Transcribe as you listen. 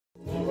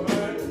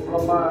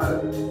from my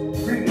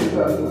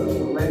predecessor, the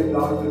late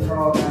Dr.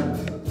 Charles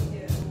Anderson.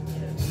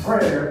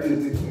 Prayer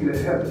is the key to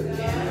heaven.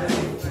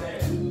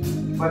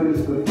 But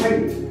it's the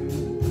faith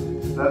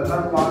that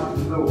unlocks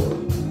the door.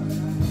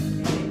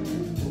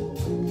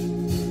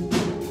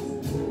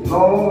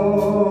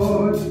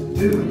 Lord,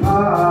 it's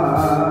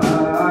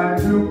time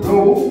to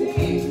go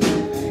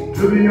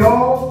to the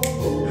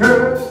altar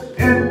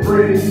and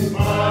pray.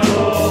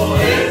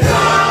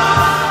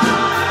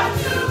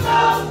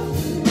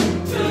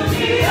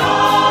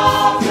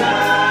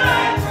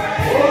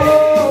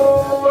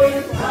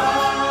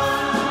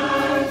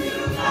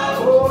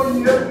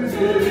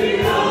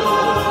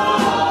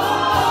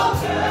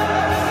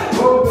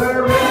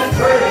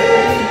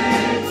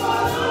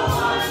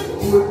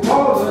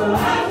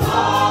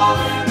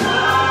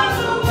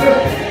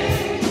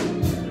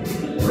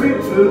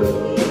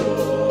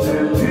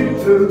 And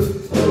teachers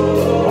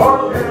are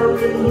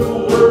carrying the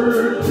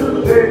word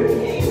today.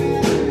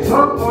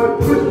 Some are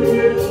twisting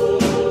it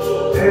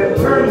and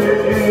turning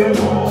it in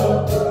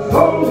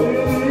so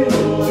many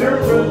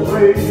different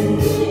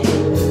ways.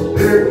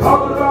 They're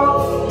talking about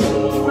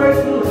the way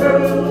to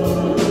heaven.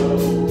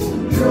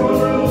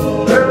 Children,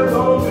 there's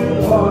only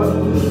one.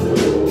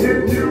 If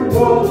you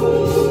want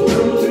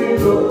to see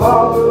the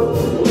Father,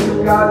 you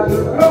got to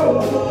go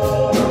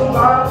to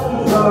my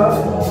Son.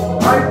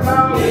 Right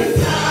now it's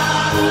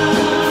time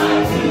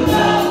to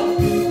go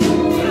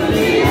to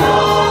the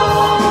altar.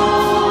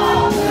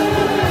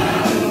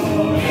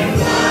 It's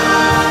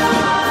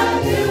time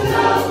to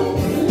go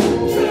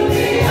to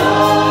the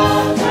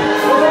altar.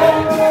 Oh,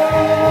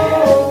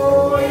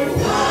 it's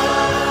time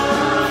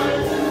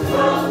to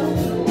go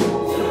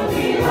to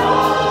the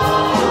altar.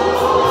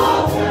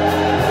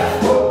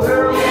 Oh,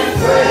 there is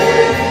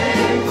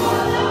grace for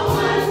the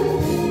one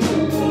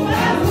who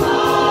has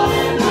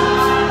fallen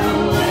by the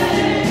way.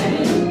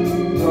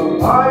 The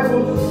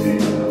Bible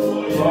speaks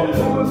of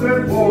who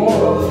and for,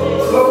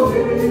 so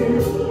many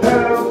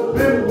have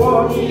been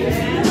won.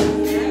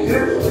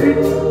 It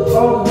speaks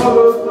of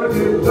mothers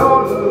against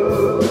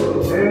daughters,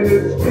 and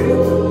it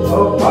speaks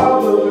of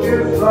fathers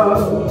against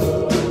sons.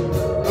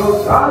 The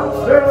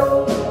gospel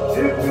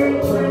is being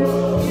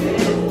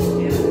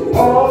preached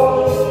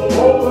all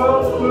over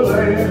the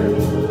land.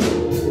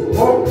 Oh,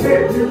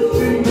 can't you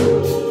see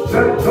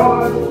that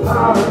God's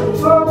power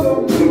from the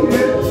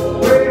weekend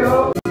way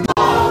up?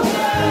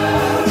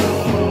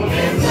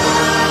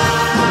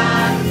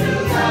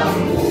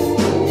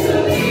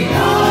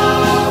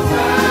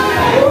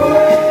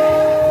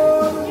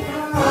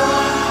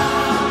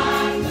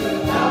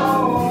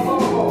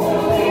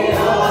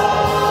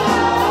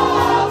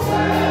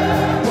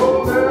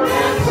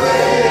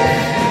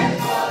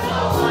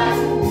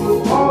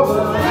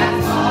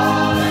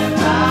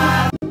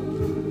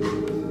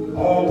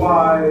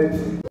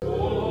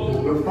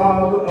 The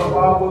Father of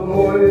our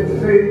Lord and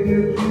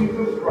Savior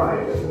Jesus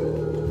Christ,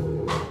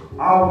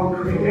 our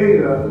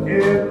Creator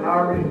and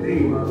our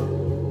Redeemer,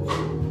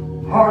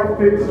 heart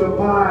fixer,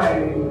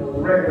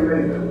 mind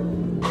regulator.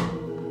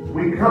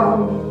 We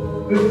come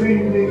this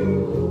evening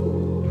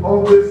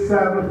on this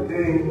Sabbath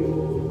day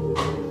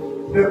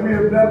that we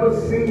have never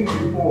seen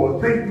before,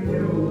 thanking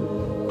you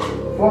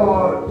for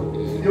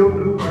your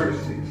new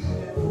mercies.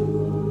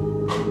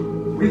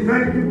 We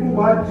thank you for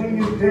watching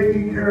and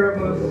taking care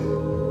of us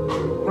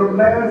from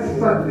last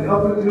Sunday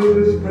up until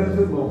this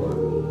present moment.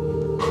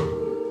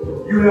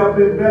 You have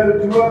been better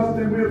to us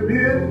than we've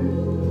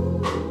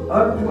been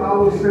unto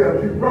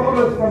ourselves. You brought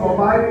us from a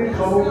mighty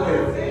long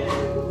way.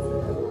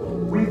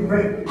 We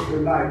thank you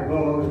tonight,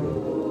 Lord,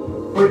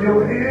 for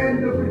your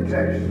hand of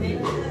protection.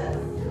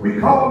 We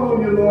call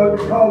on you, Lord,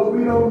 because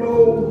we don't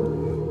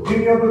know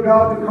any other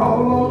God to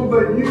call on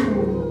but you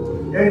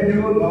and you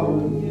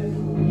alone.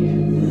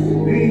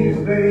 These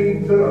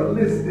names that are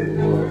listed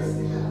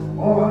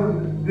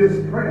on this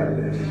prayer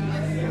list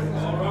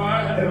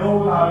and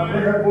on our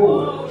prayer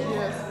board,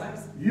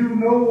 you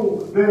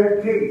know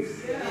their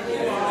case.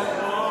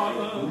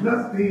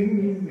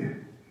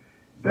 Nothing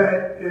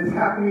that is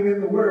happening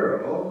in the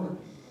world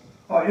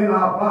or in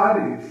our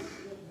bodies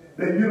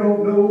that you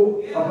don't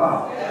know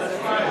about.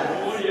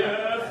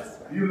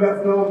 You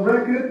left on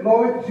record,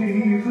 Lord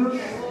Jesus,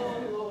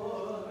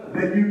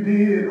 that you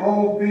did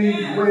all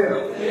things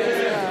well.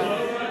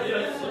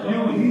 You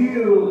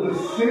healed the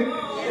sick.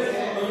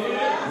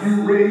 You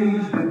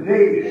raised the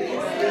dead.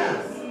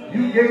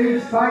 You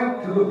gave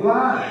sight to the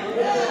blind.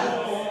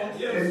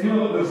 And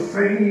you're the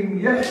same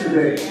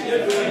yesterday,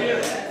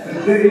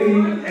 today,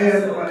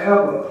 and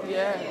forever.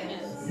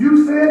 You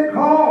said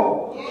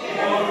call.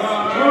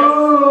 Oh,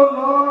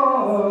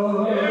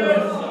 Lord.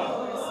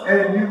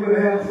 And you would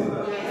answer.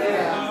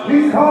 We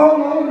call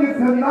on you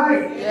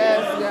tonight.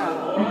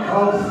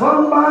 Because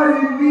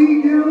somebody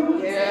needs you.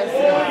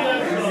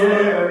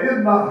 Yeah, in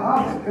the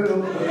hospital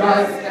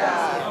tonight.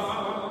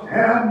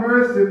 Have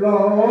mercy,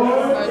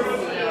 Lord.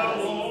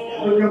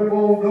 Look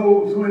upon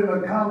those who are in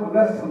the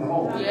convalescent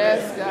home.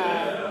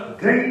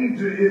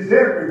 Danger is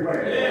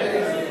everywhere.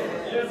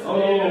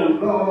 Oh,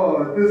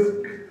 Lord, this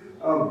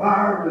A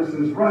virus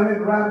is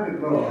running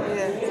rapid, Lord.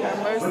 Yes,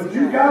 have mercy. But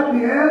you got the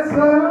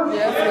answer.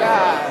 Yes,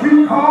 God.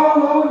 We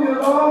call on you,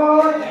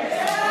 Lord.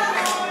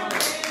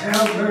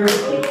 Have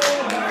mercy.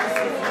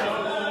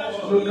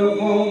 Look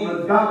upon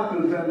the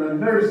doctors and the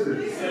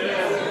nurses.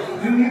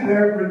 Be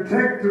their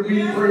protector,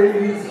 we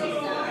praise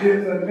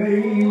in the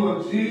name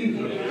of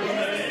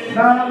Jesus.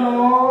 Now,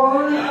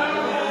 Lord,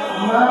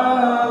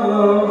 now,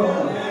 Lord,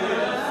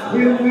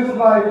 when this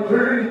life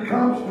journey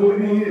comes to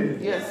an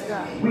end, Yes,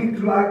 God. we,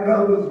 like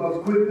others,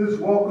 must quit this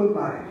walk of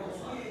life.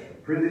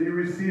 Pray that you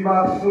receive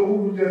our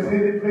souls as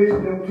any place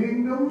in your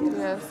kingdom,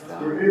 Yes,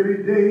 God. where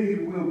every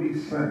day will be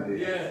Sunday.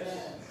 Yes.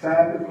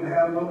 Sabbath will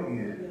have no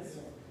end.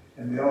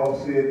 And they all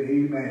said,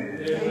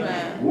 Amen.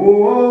 Amen.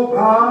 Oh,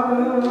 by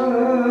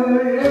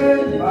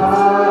and by,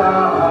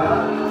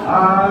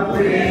 I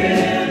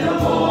pray the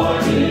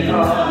morning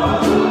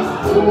comes.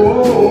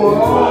 Oh,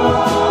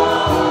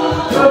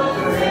 the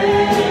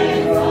day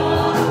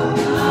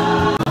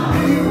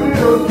we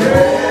will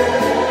get.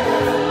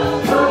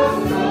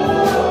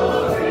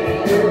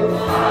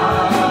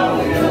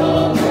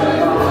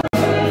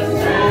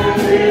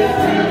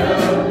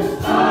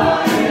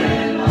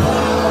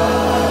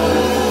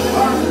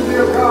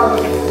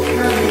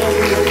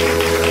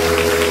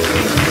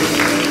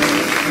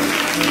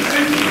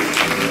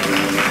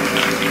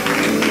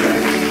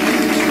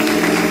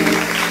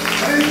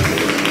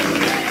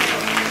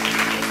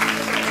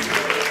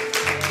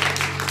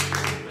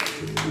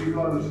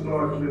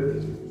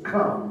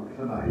 Come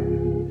tonight.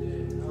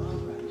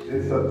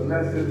 It's a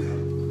blessed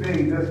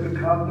thing just to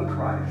come to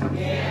Christ.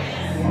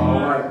 Yes. All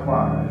right,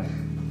 choirs.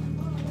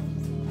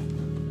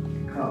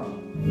 Come.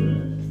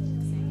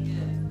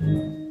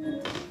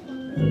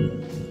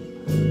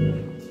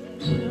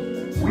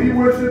 We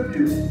worship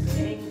you.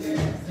 Sing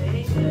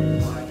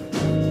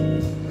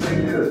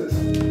good.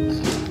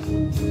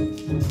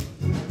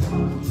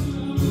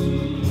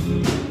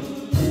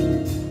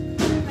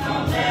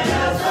 Come let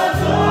us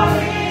adore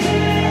him.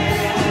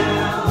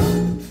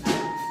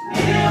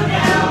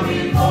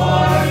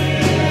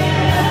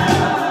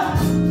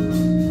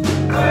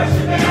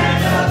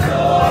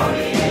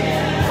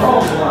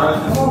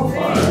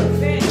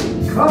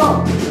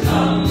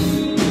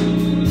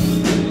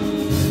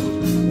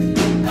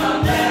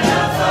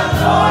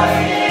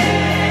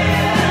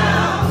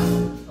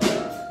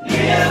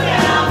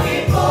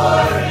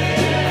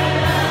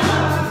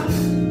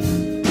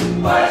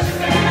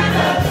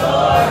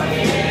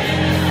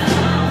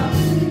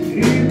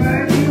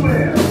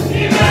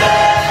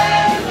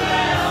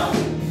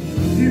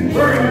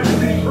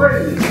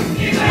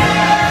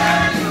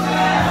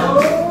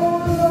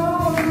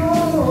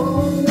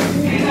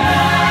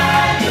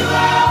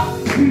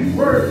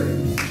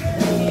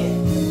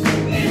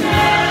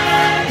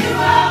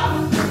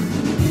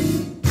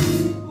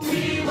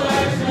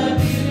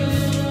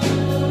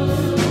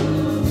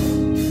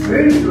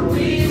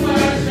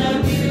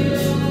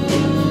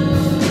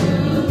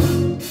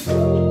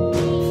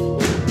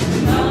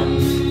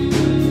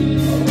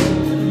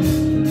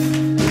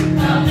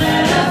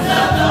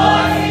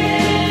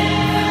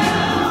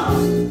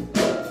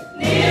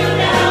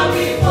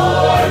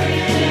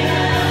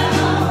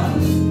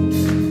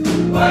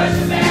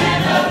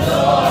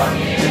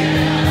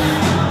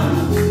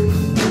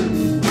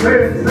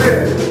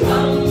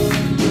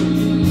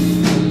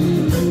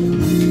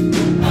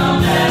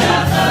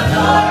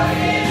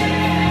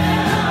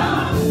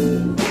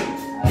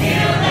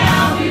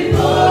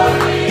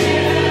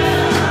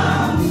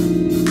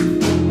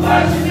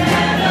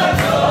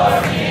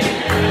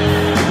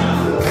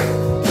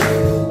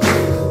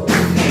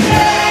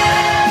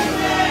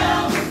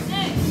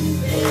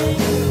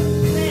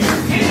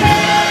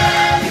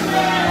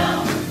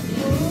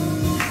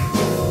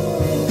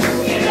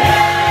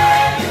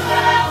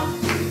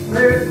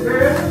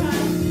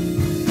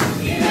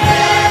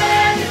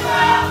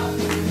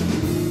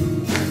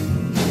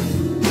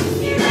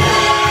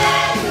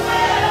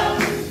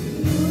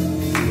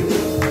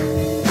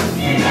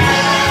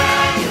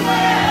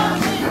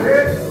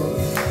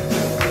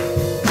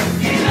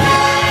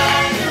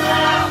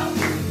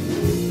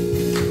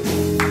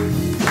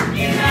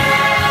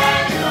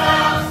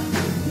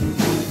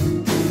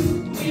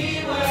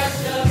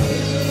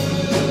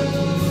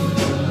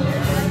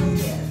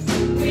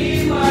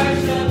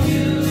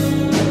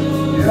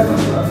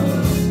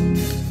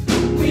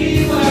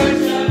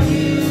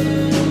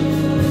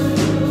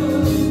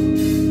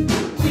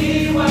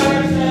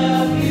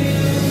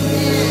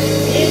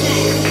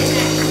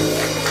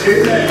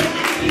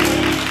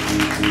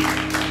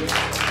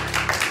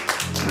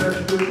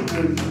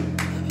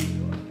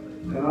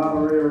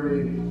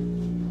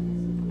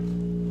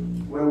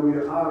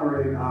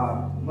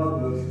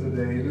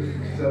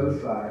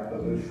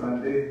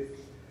 Sunday.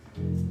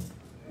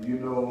 You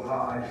know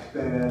how I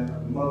stand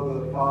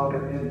mother,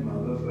 father, and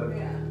mother,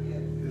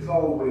 but it's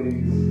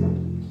always,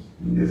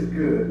 it's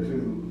good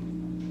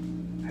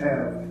to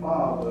have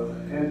father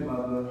and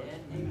mother.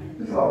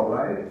 It's all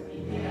right.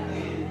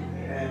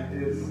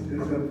 And it's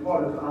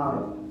important to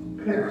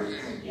honor parents.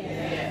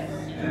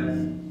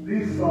 And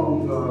these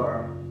songs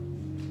are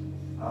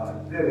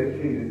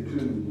dedicated to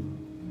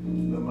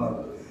the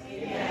mothers.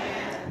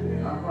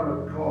 And I'm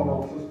going to call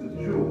on Sister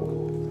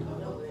Jewel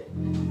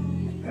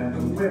and the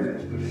women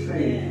to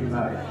sing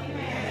tonight.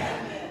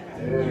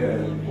 Yeah,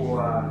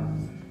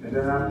 and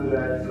then after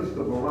that,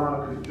 Sister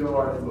Veronica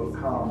George will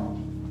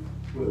come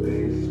with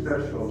a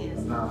special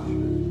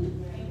announcement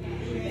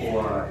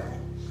before I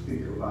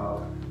speak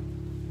about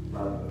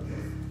mothers.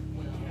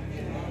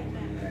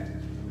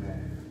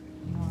 Amen.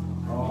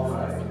 All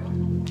right.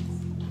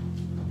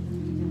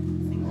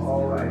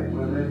 All right,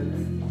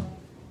 women.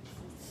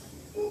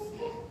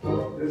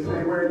 Just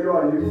say where you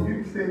are. You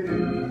can sing it.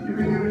 You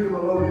can use your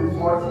melodious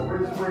voice and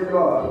which where you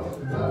are.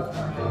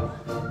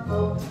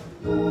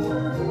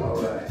 All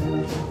right.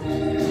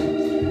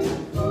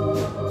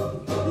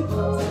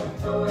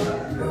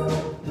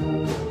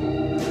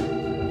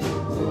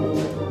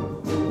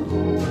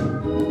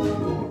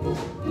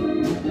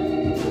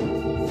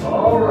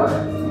 All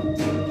right.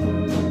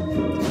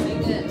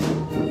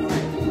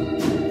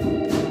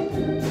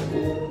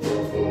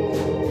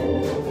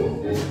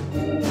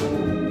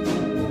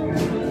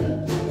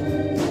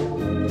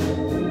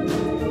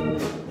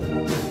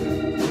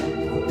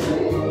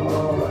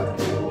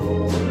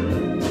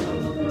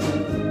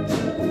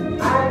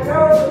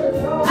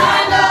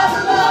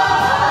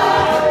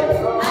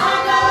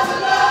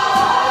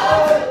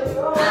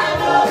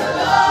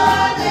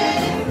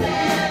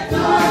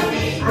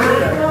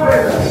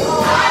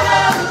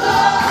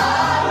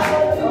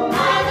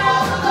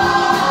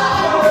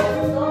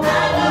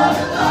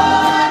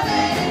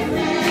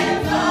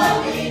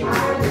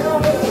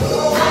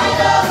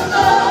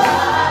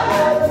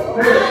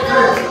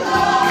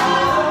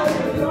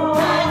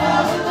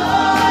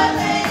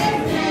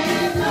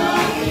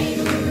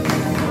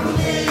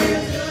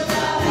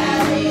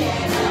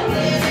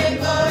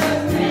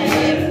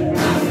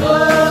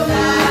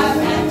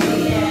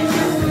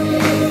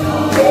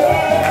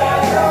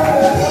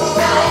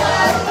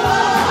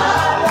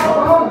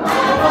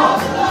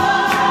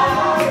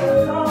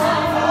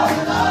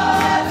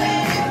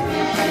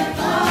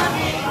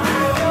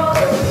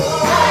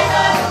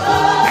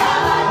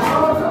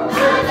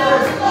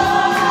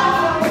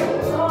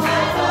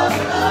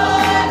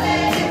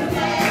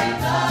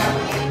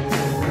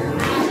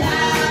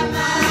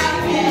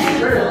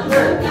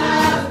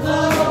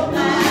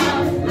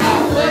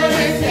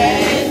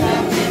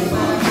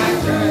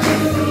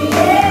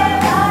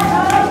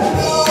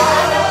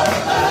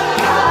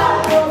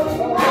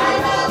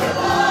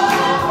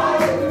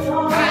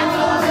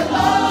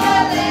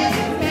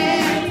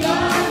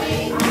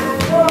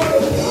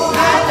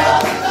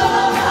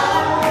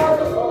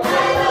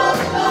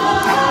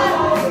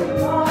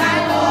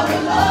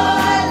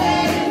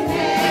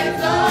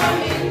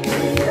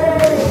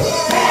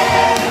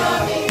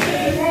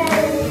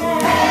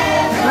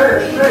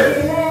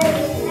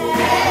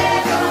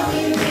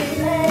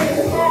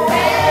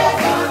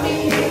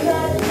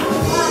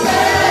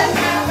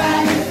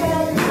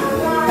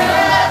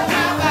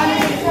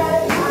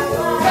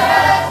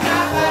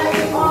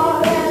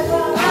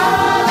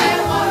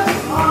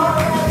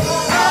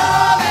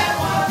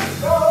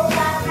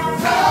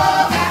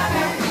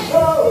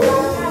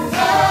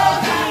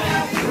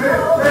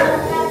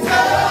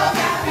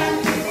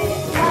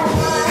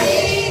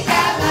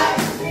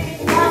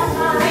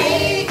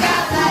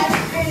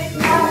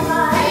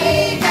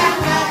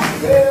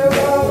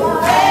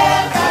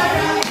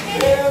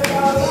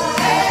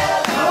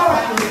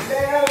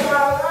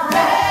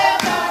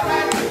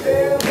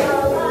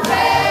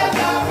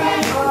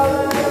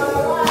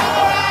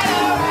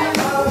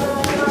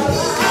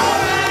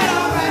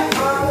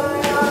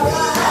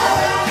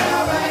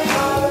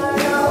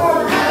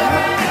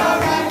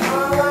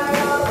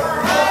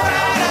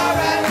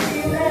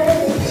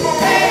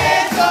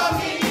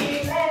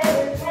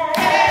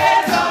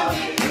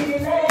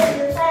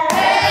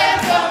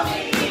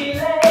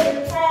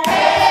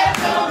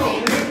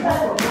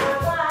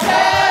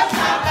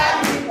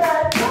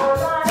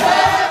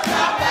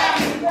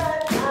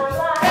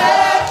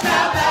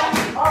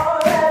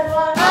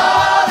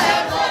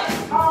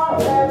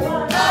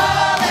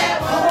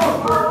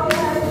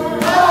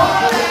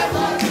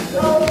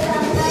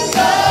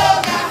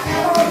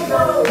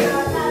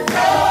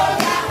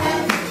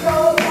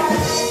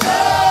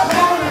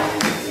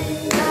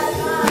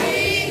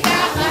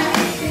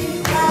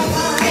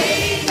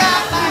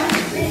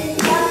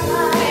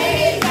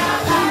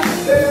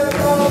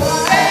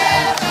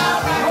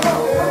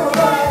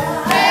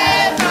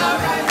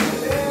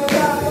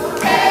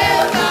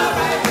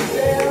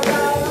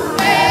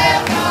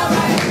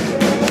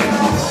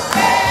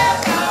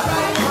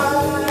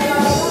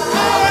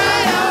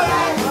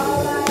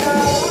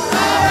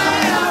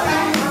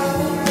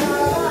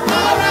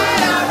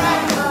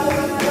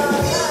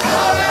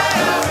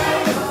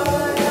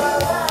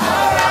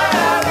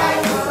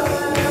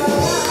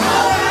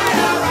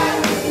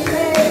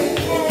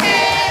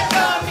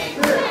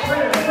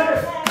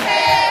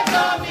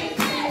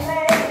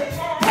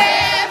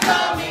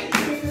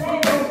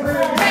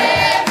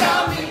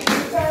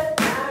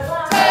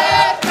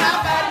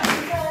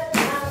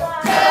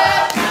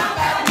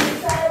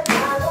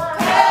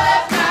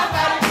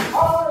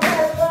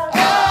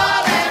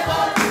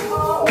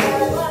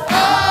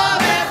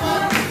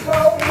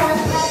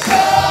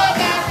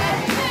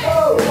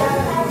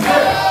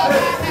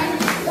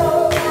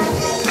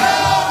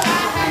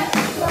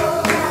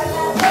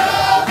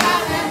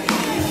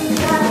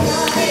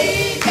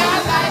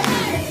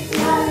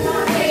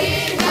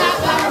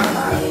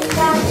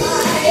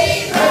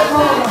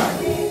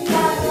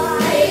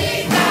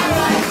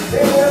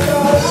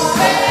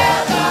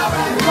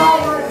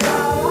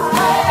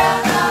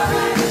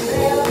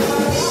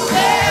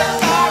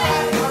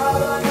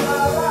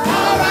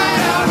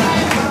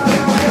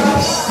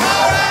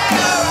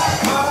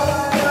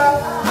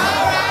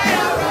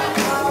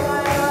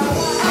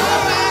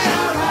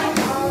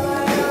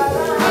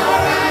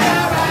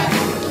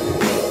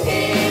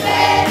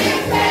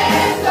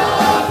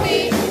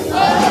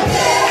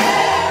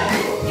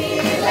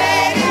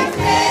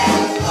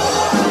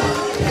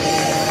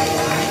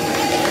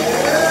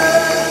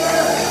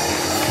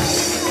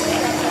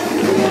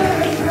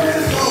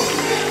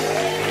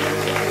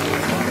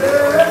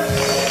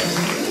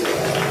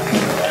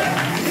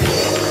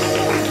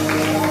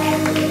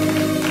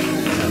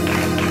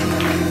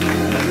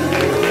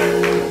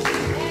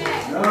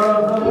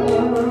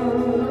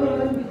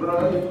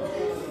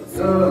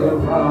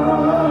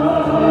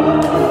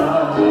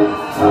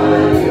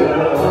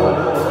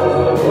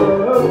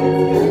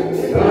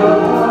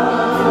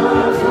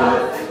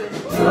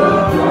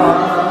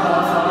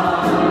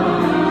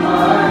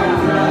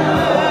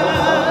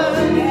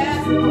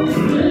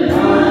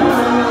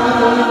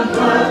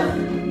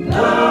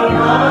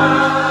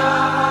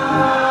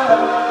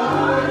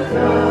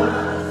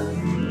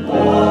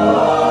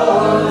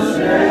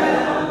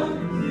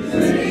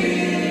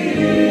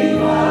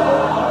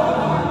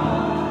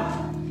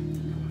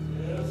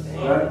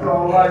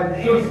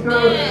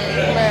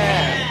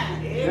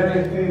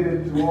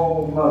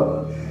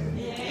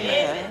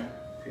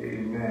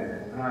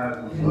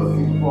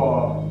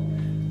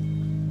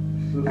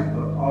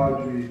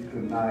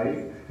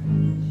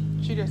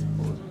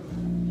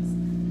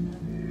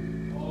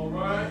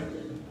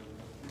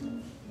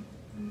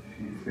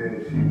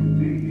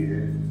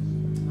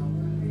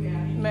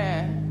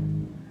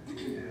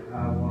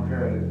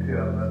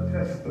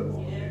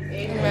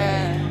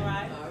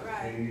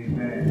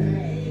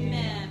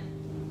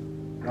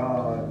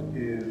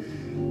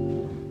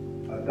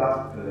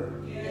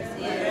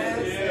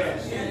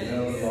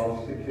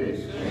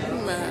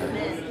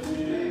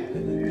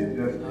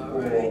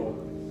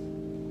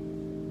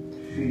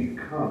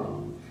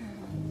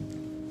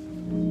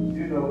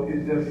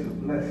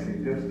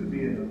 Just to be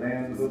in the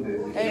land of the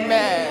living.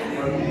 Amen.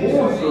 But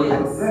more so, it's a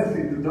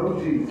blessing to know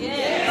Jesus.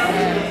 Yes.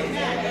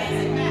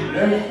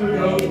 Blessed to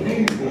know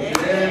Jesus.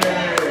 Yes.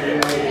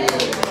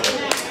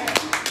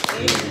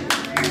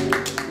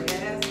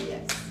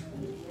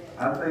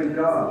 I thank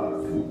God,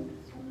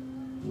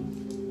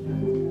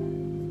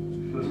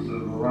 Sister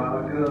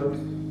Veronica,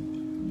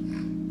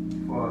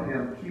 for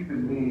him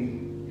keeping me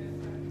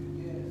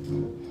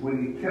when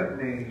he kept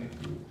me.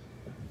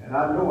 And I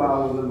know I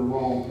was in the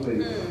wrong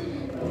place.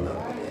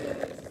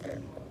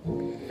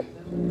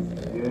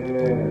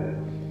 Yeah.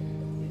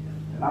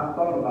 And I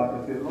thought about it.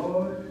 I said,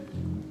 Lord,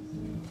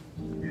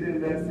 you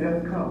didn't let death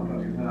come from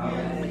you now.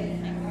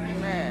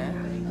 Amen.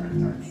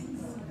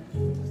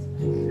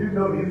 You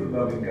know he's a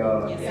loving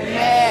God. Amen.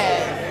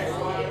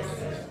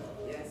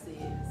 Yes, he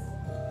is.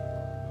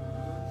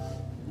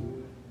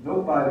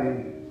 Nobody,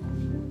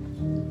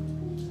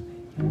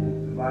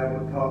 the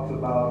Bible talks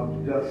about a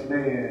just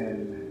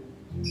man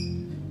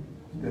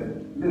that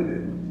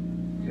liveth,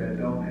 that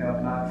don't have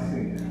not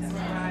seen. That's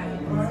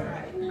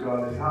right.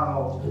 Because it's how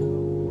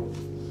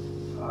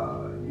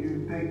you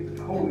think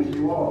holy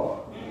you are.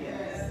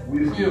 We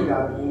still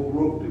got more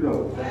rope to go.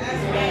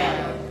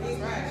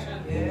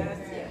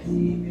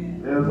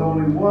 There's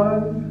only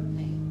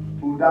one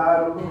who died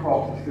on the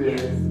cross and said,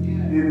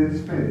 it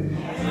is finished.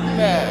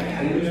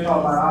 And he's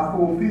talking about, I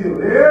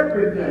fulfilled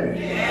everything.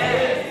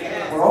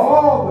 What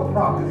all the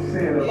prophets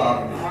said about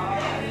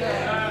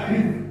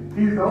him.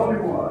 He's the only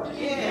one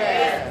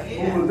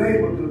who was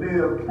able to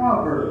live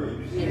Proverbs,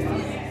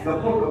 the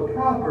book of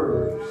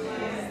Proverbs,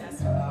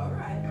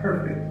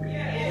 perfect.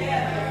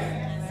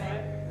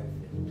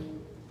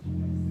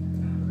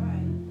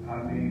 I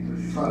mean, the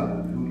son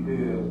who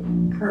lived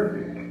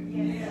perfect.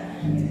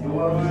 No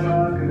other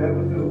son could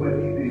ever do what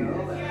he did.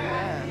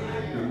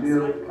 To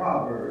live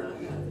Proverbs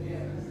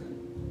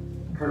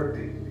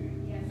perfectly.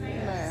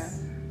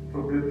 So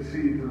good to see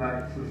you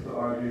tonight, Sister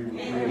Audrey.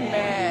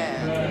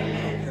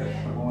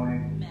 Testimony.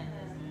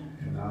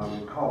 And I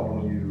will call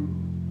on you.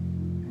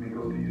 You may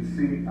go to your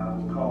seat. I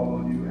will call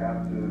on you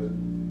after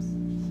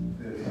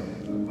this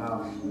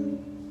announcement.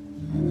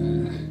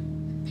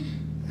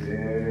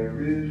 There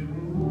is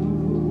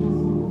room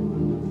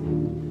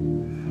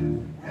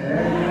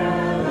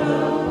at the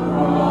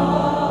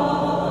cross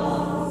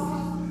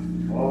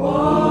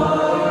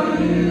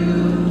for you.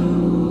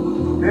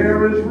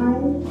 There is room.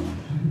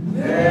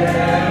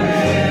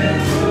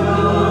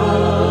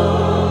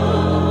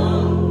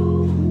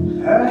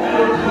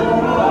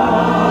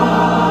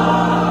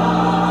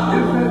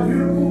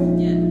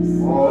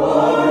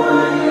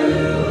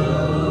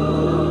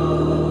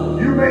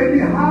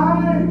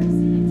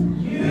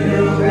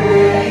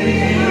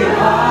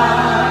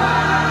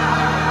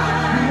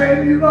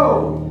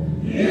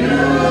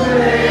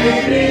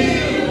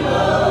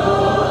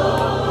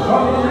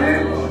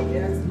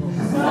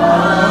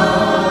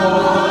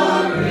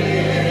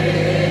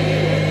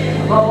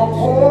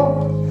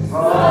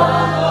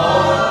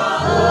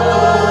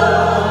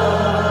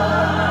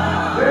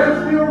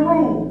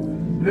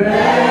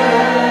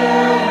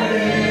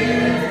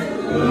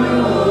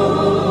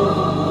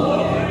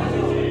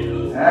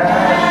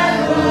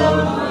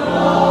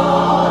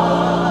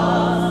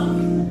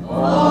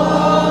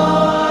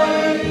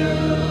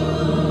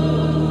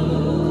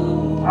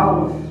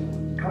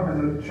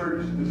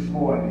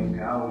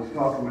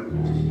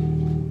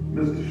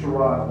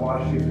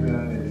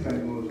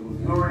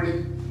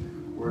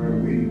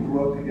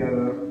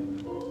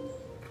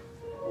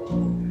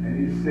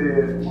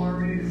 Said,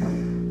 Maurice,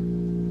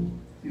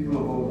 he's a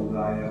little older than I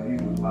am.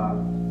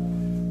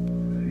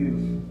 He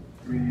was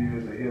 3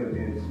 years ahead of me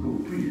in school,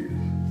 2 years.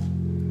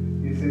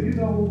 He said, you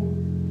know,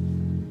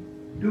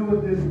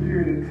 during this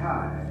period of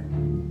time,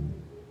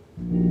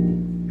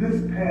 this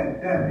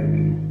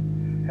pandemic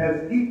has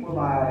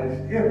equalized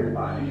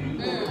everybody.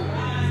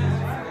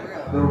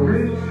 the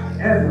rich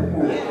and the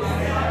poor.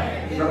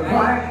 The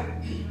black,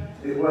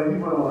 well, you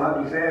know,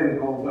 I'll be saying it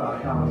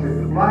on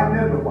conversation, the black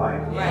and the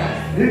white.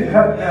 He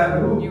cut that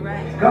who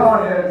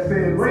God has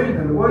said, wait a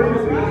minute, what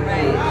is it?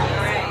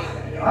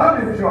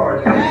 I'm in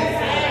charge.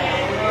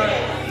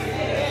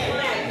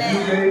 You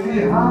may be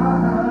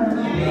high,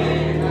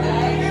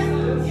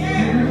 you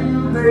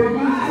may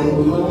be so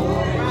low,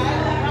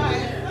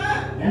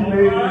 you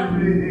may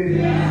be rich,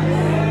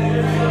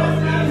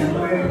 you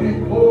may be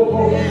poor,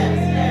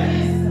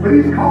 but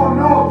he's calling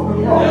all to the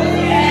cross.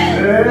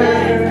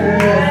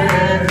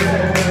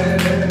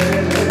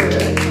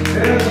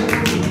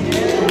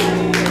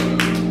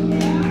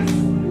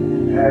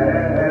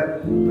 At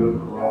the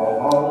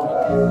cross,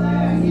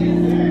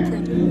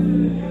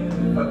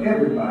 for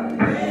everybody,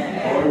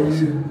 for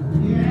you.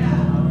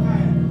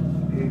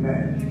 Amen.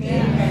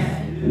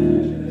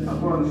 I'm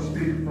going to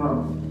speak from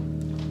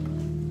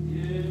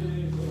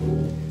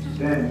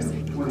Daniel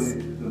 20,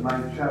 the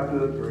 9th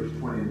chapter, verse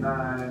 29.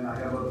 I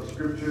have other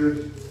scriptures.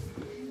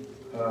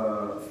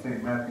 St.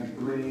 Matthew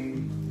 3,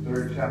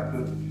 3rd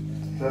chapter,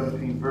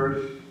 17th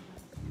verse,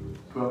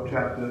 12th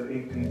chapter,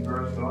 18th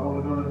verse. So I'm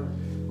only going to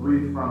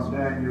read from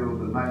Daniel,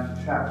 the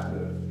 9th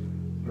chapter,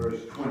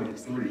 verse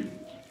 23.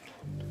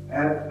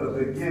 At the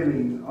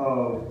beginning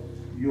of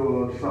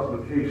your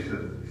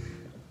supplications,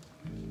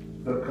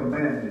 the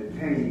commandment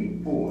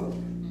came forth,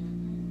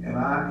 and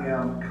I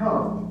am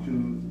come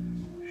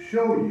to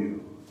show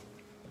you,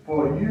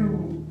 for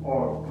you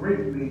are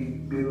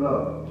greatly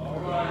beloved.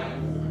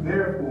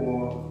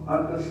 Therefore,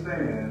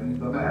 understand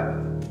the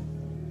matter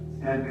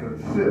and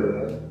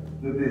consider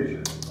the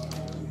vision.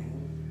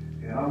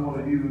 And I want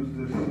to use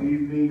this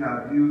evening,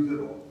 I've used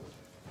it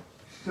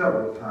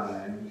several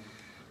times,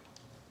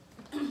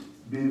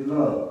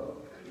 beloved.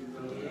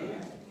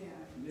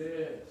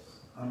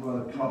 I'm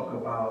going to talk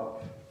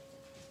about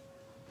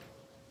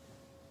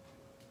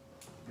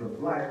the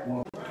black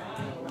woman's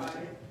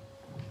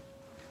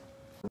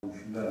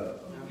love.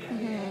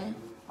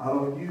 I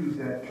don't use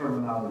that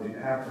terminology,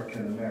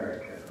 African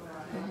American.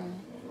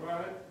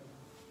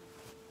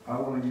 I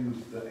want to use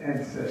the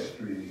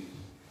ancestry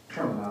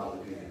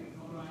terminology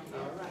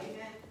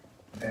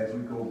as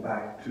we go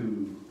back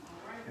to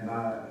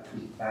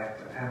back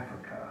to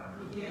Africa,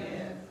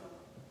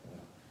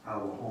 our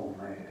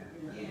homeland.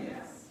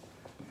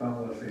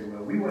 Some will say,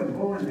 well, we weren't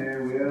born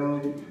there.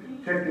 Well,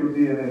 check your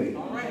DNA.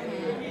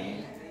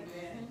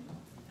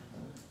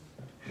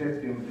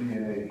 Check your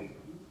DNA.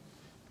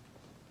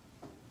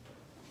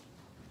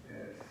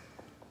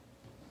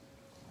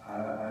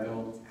 I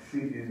don't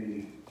see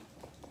any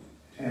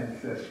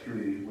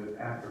ancestry with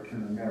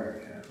African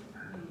American.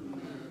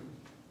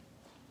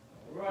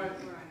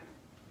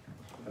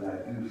 But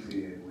I do see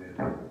it with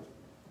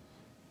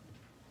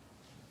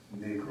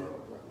Negro,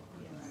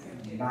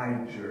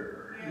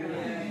 Niger.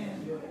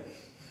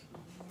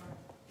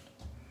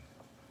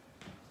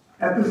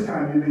 At this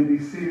time, you may be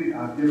seated.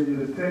 I'll give you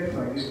the text.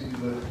 I'll give you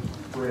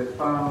where it's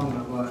found.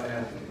 I'm going to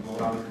ask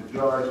Mr.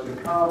 George to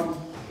come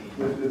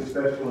with this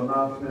special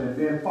announcement. And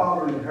then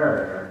following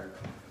her,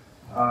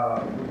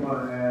 we're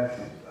going to ask,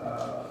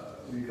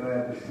 we're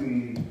glad to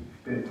see,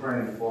 been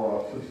praying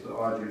for Sister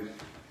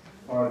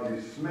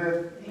Audrey Smith.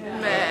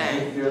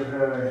 Amen. Give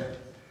her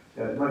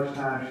as much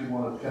time she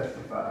wants to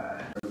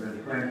testify. We've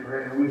been praying for her,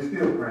 and we're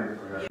still praying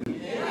for her. The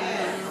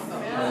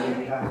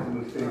pastor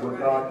would say, what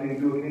God can't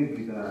do, it can't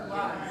be done.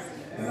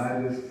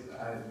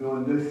 And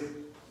during this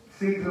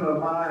season of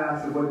mine,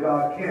 I said, what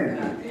God can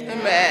do.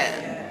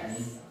 Amen.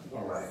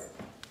 All right.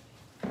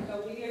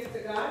 Obedience to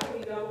God,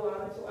 we double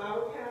honor to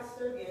our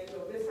pastor and to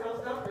this house,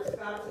 Dr.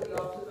 Scott, to the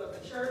officers of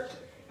the church,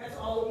 and to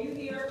all of you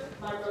here,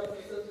 my brothers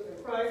and sisters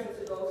in Christ, and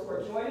to those who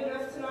are joining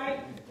us tonight.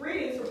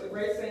 Greetings from the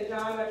Great St.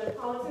 John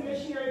Metropolitan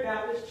Missionary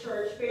Baptist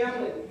Church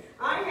family.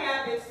 I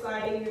have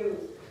exciting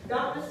news.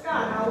 Dr.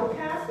 Scott, our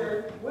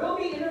pastor, will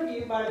be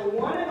interviewed by the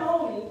one and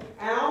only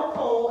Al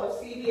Cole of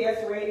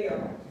CBS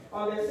Radio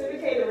on their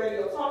syndicated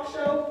radio talk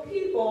show,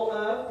 People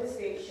of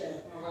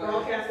Distinction,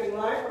 broadcasting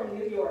live from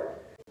New York.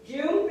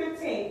 June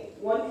 15th,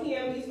 1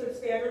 p.m. Eastern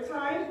Standard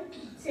Time,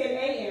 10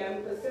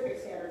 a.m. Pacific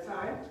Standard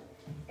Time,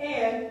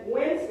 and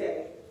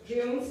Wednesday,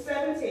 June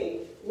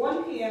 17th,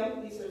 1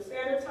 p.m. Eastern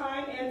Standard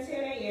Time and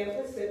 10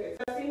 a.m. Pacific,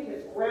 discussing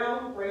his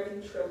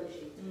groundbreaking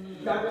trilogy.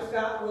 Dr.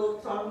 Scott will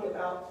be talking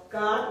about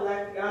God,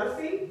 Black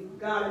Goddessy,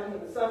 God and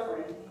Human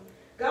Suffering,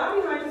 God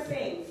Behind the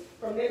Scenes,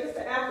 From Niggas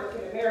to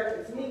African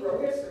Americans, Negro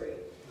History,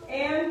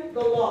 and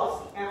The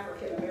Lost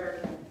African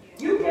American.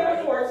 You can't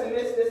afford to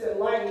miss this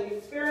enlightening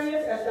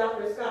experience as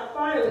Dr. Scott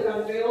finally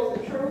unveils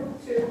the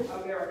truth to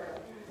America.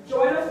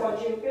 Join us on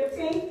June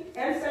 15th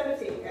and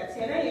 17th at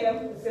 10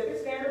 a.m. Pacific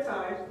Standard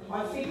Time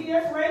on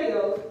CBS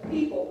Radio's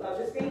People of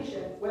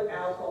Distinction with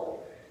Al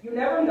Cole. You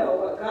never know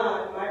what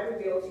God might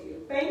reveal to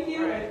you. Thank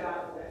you and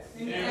God bless.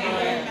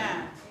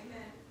 Amen.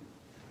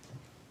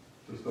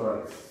 To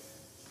start.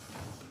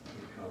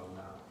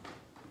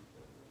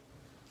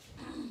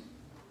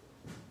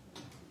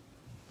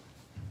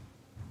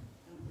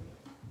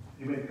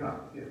 You may come,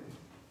 yes.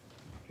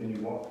 Can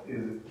you walk?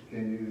 You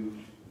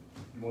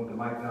want the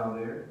mic down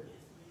there?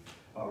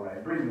 All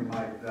right, bring the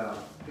mic down.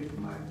 Pick the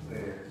mic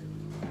there.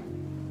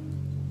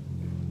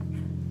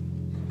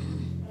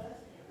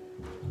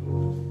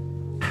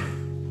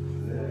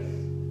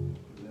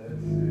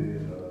 Let's say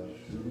the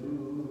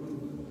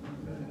truth.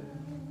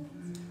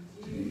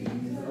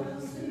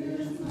 Jesus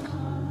is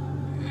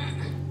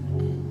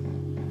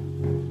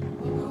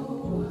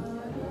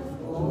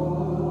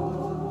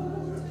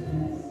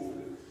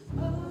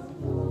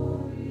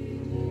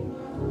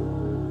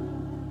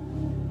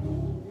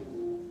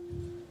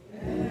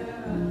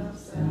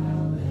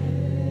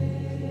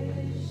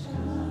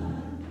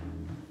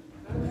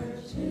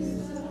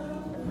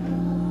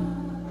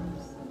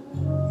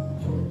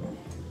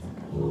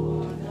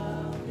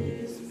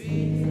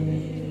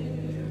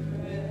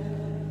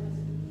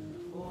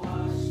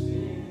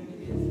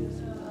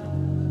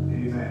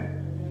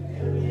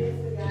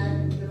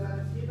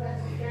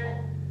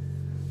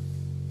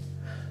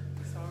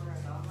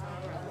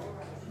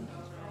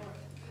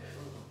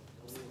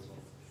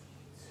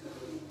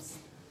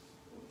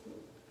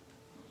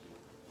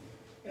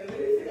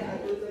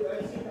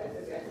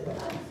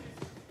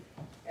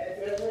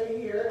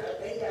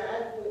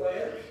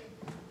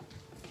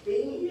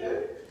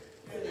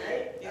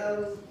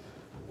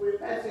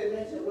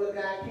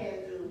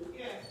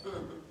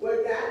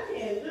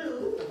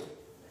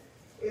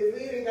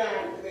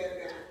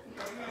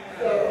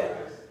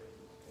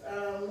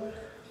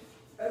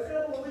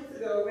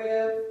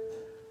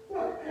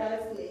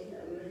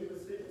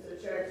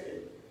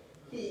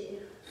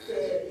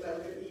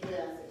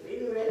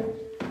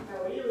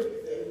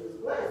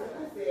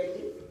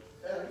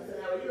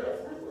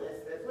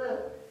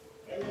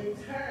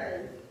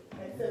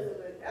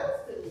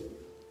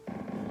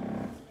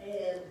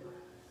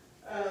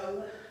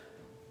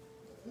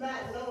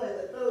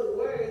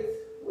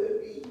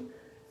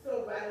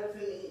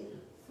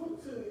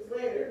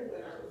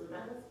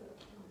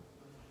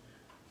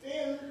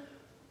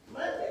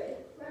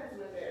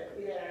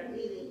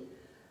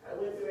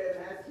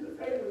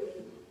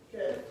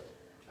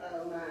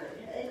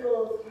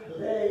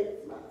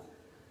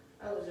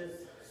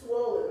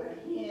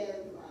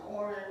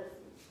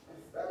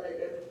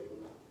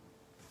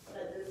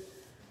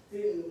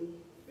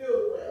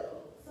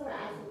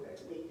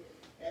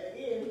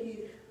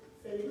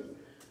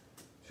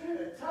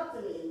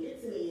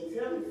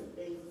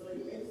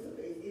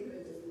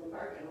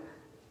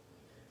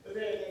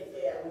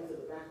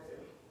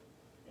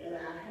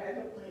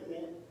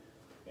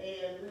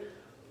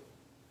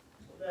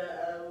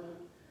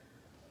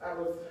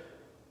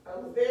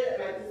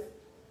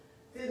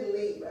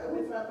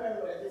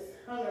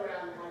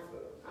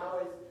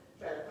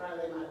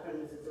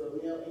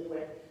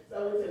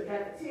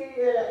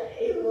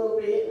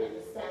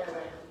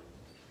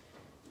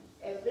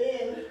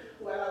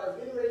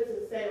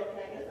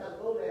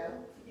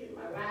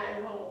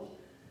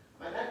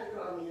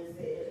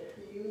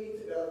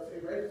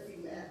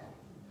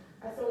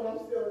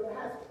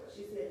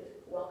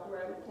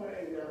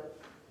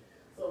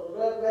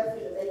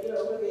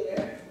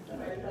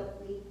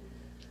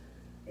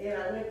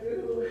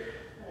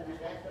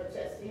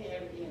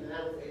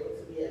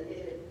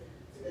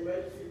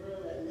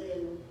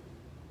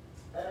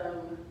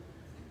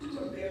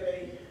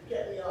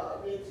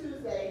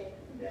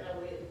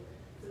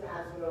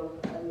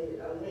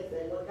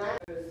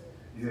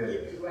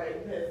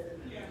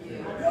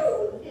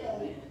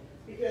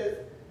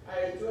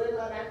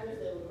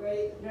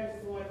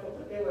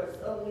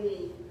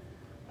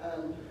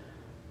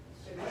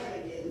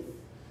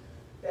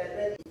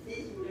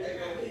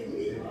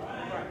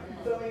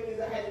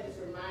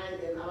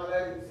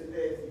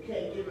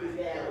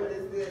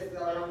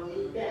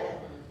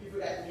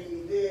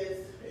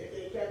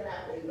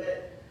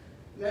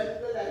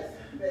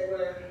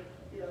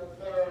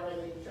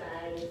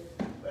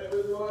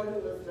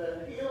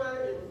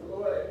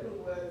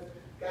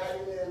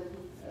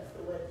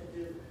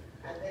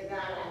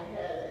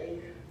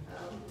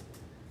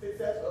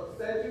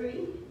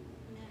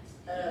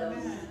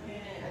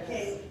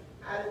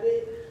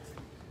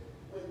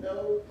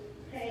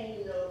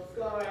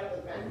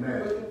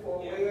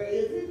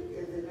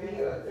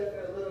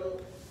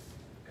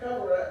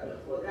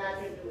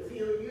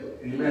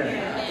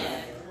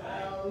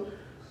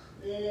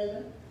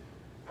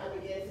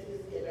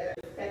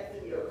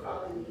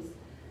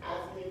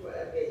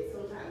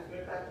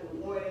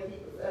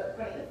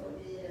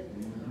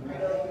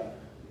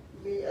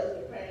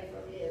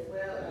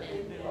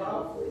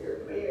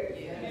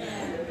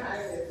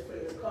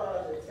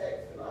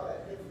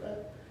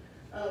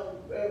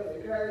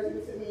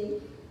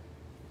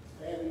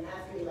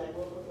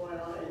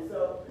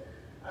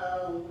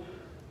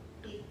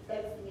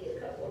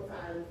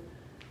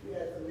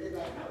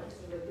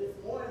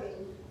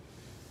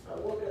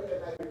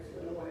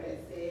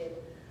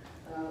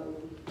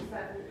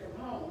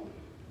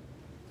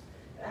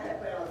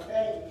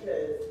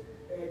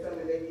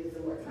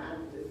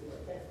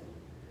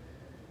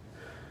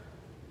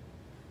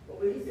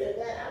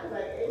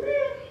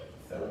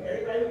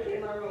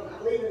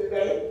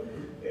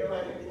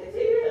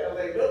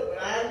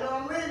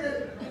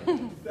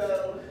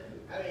So,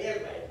 I mean,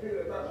 everybody,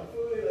 people brought me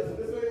food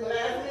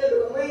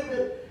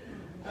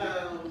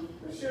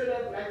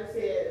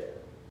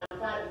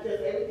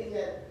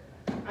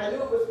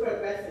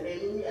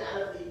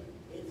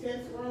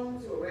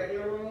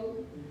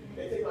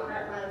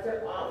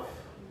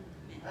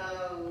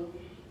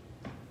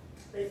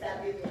they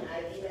stopped giving me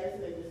IV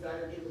medicine and just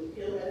started giving me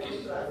pill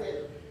medicine. So I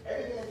said,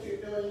 everything that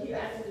you're doing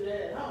here, I can do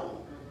that at home.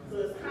 So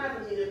it's time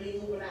for me to be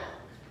moving out.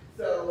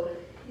 So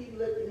he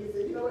looked and he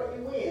said, you know what,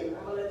 you win.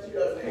 I'm going to let you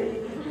go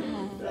today.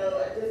 So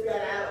I just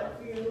got out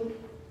a few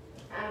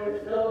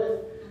hours ago, and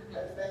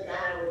I just thank God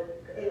I was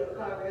able to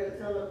call there and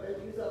tell them thank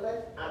you so much.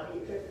 I'll be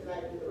at church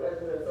tonight with the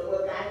rest of them. So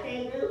what God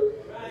can do,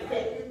 He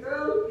take you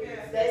through,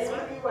 stay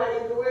with you while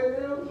you're going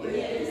through,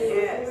 He can do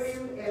it for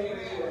you and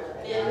for you.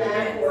 I thank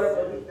God for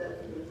what He's done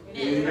for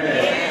you.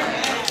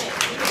 Amen.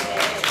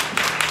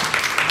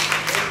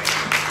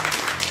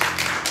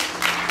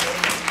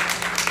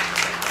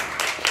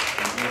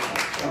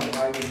 Come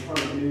right in front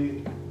of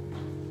me.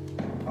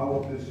 I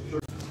want this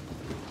church.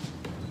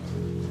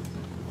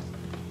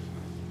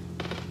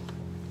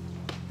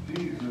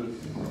 Jesus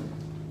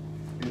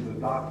is a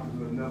doctor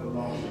who has never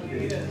lost a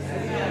case.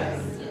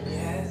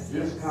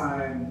 This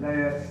time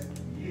last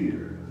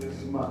year,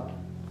 this month,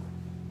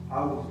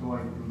 I was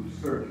going through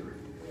surgery.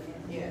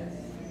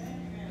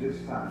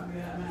 This time.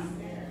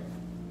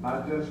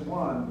 Not just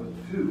one,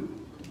 but two.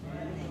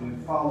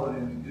 Then followed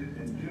in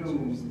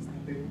June,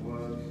 I think it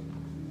was,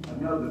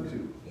 another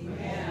two.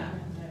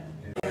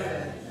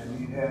 And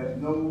he has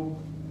no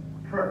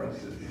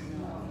preferences.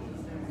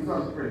 We're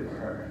going to pray for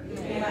her.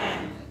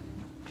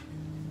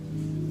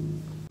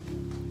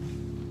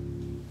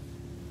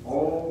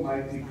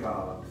 Almighty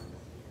God,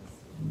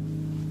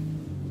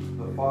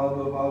 the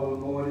Father of our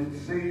Lord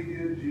and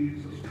Savior,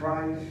 Jesus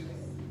Christ,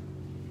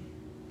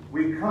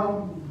 we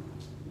come,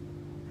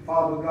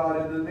 Father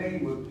God, in the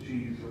name of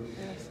Jesus.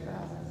 Yes,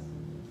 God.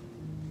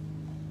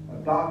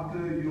 A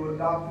doctor, you're a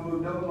doctor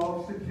who never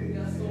lost a case.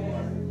 Yes,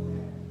 Lord.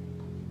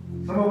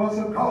 Some of us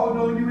have called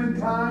on you in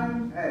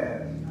time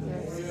past.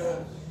 Yes,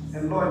 God.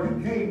 And Lord,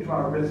 you came to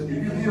our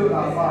rescue. You healed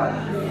our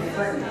bodies. You're the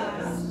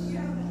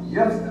same.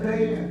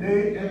 Yesterday,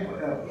 today, and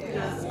forever.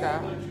 Yes,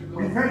 God.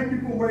 We thank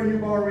you for where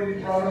you've already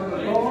brought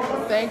us,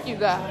 Lord. Thank you,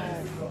 God.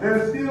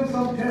 There's still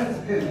some tests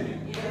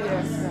pending.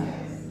 Yes, God.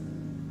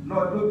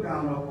 Lord, look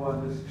down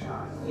upon this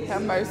child.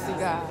 Have mercy,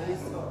 God.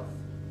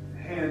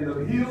 Hand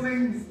of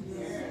healing.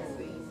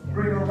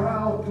 Bring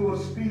around to a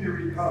speedy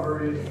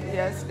recovery.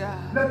 Yes,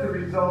 God. Let the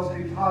results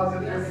be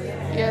positive.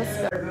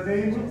 Yes, God. In the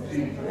name of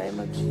Jesus. In the name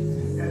of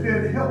Jesus. And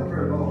then help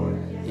her, Lord,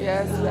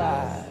 Yes,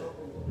 God.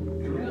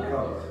 to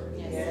recover.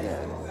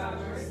 Yes,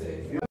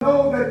 You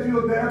know that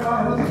you're there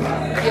by her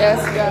side. yes,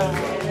 God.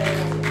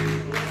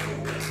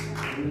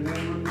 In the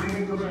name of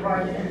Jesus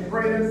Christ, we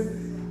pray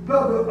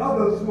for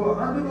others who are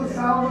under the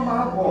sound of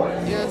my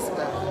voice. Yes,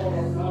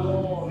 God.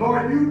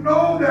 Lord, you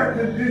know their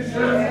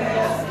condition.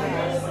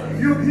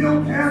 You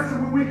healed cancer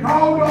when we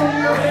called on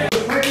you.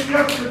 The same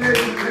yesterday,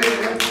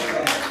 today.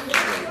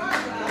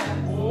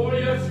 Oh,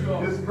 yes, you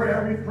are. This prayer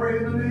we pray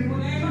in the name of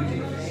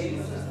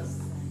Jesus.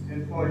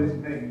 And for his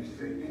name's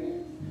sake.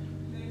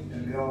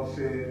 And they all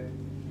said,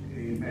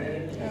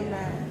 amen.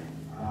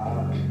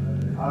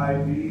 Amen. I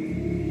need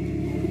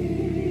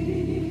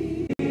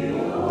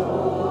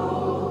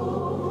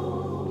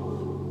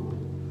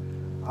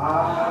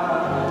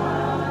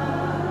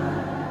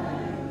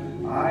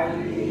I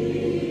need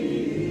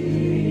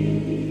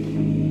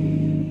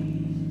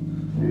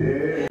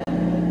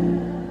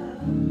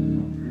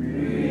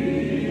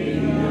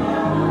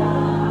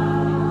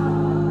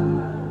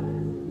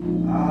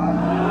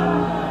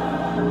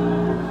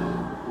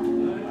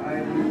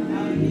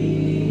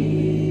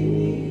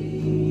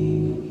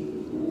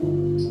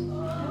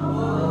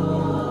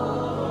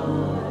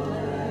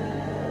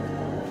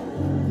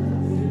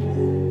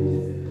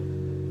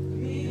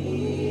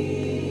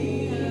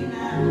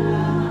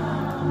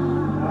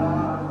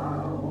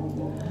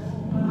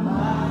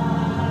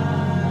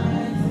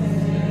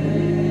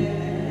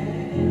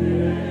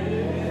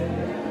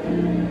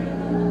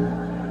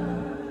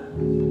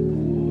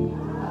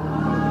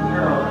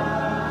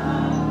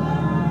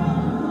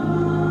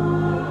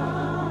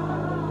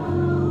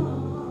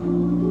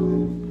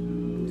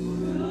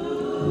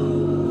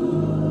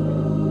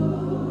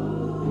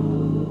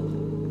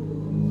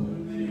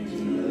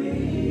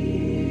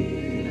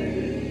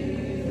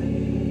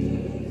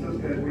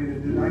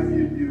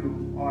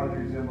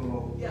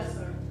Yes,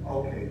 sir.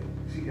 Okay,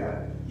 she got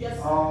it. Yes,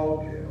 sir. Oh,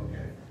 okay,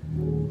 okay.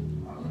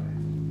 All right.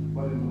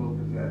 What envelope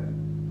is that?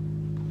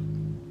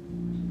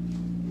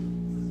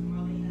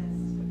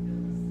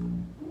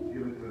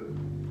 Give it to.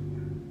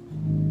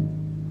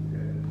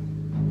 Yes.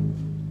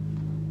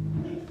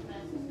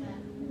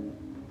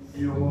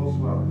 You're most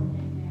welcome.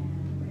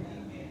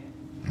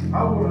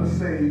 I want to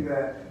say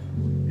that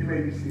you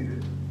may be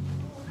seated.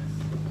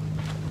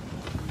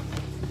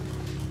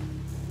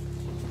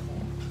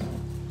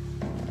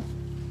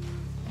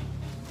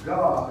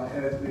 God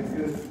has been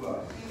good to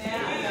us.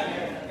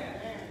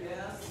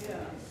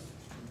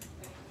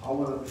 I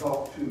want to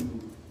talk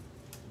to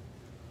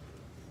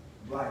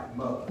black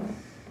mothers.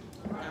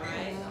 All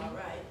right.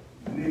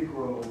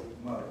 Negro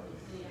mothers.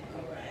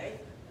 All right.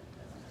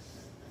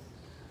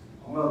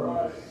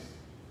 Mothers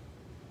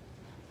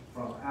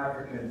from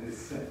African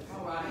descent.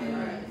 All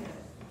right.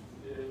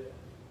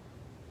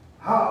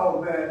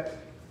 How that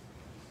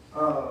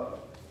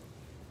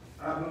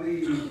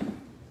believe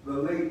the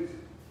late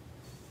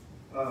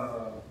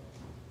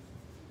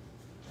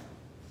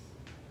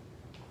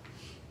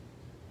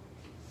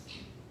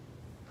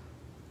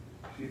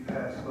she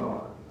passed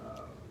on.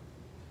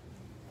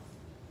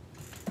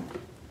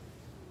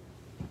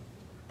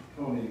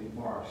 Toni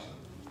Morrison.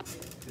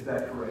 Is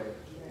that correct?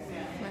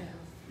 Yeah.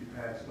 She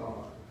passed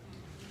on.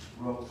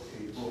 Wrote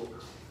a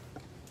book,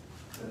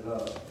 The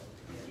Love.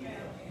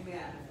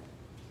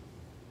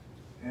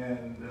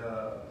 And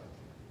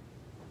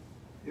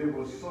it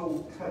was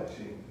so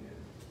touching,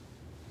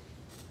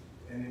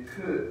 and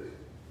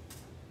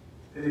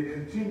it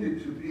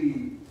continued to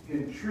be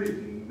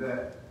intriguing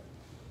that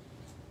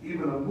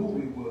even a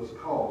movie was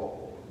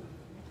called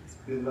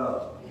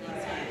Beloved.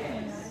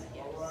 Yes.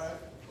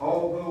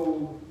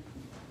 Although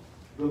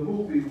the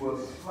movie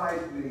was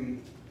slightly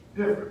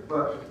different,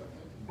 but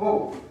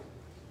both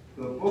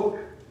the book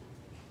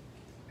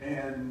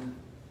and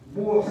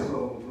more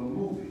so the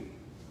movie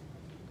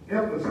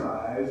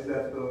emphasized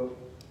that the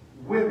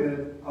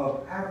women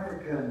of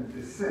African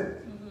descent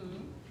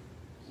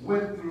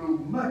went through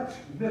much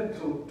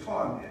mental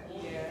torment.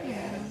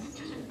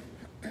 Yes.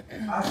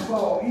 I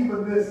saw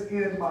even this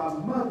in my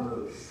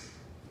mother's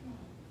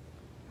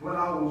when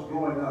I was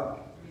growing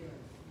up.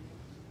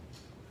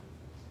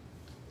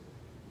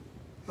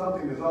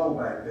 Something is on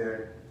back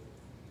there.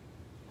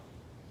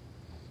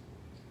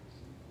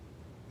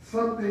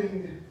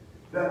 Something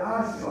that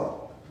I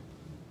saw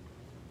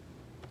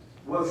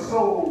was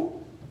so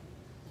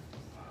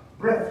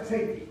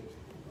breathtaking.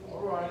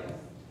 All right.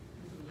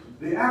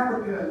 The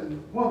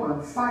African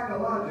woman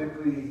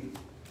psychologically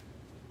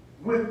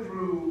went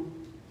through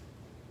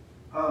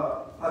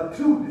a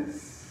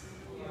two-ness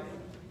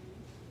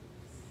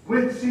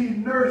when she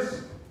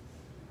nursed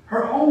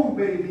her own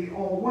baby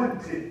on one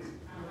tit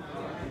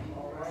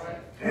All right.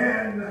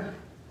 and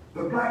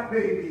the black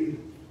baby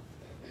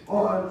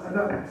on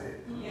another tit.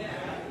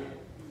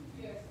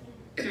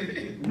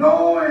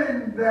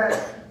 Knowing that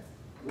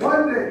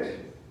one day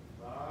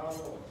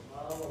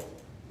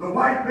the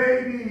white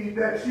baby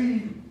that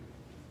she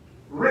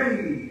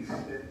raised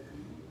and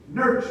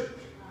nurtured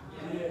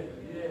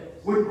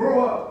would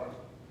grow up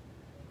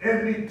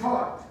and be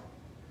taught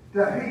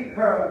to hate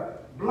her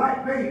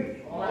black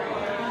baby,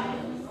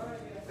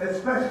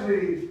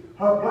 especially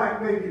her black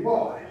baby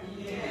boy,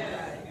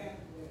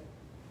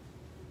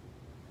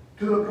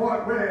 to the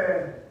point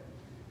where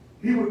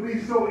he would be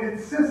so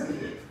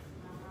insensitive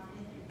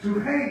to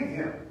hang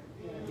him,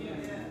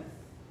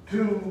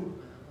 to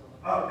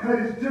cut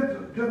his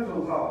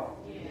genitals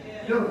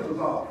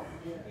off,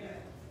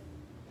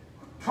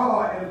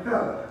 tar and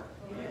feather,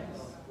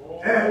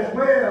 as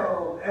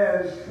well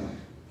as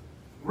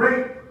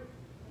rape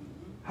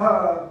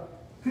her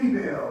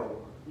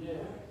female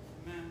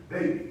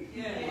baby.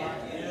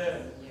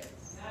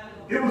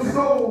 It was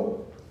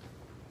so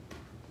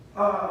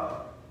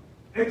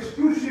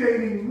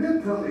excruciating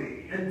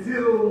mentally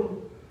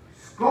until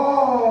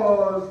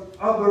scars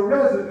of the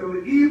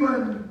residue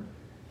even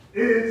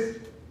is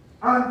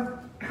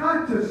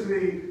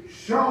unconsciously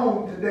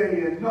shown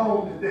today and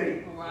known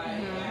today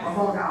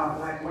among our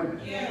black women.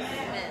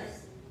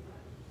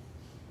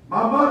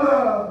 My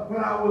mother,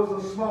 when I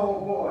was a small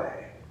boy,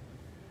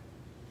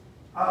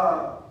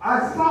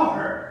 I saw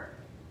her,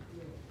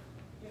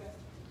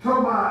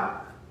 to my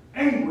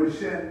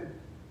anguish and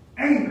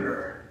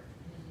anger,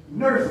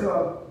 nurse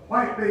a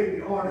white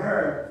baby on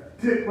her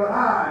tit, but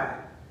I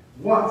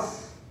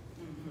once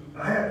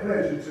had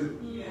pleasure to.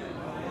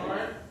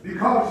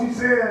 Because she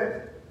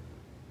said,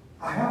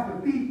 I have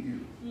to feed you.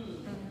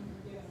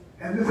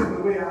 And this is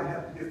the way I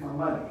have to get my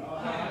money.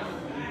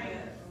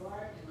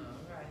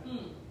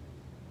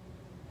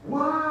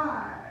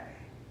 Why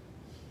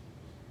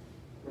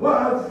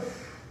was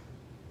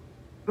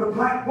the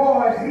black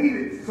boy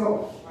hated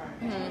so?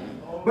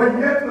 But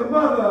yet the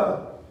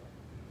mother,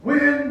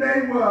 when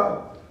they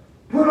were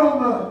put on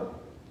the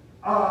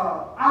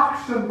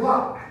auction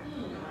block,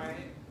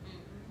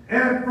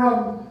 and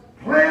from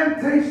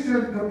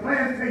plantation to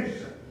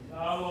plantation,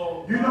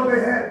 you know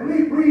they had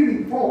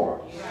breeding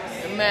forums.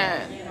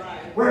 Amen.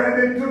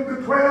 Where they took the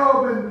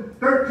 12 and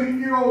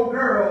 13-year-old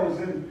girls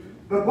and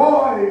the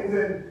boys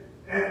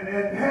and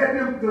had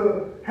them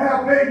to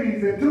have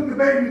babies and took the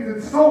babies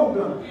and sold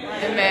them.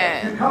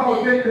 Amen.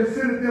 Because they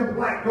considered them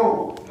black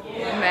gold.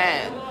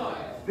 Amen.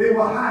 They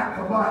were high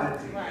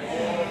commodity.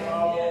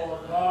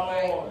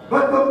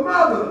 But the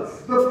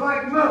mothers, the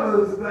black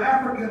mothers, the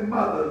African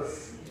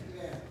mothers,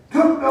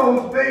 took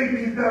those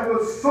babies that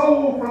were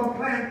sold from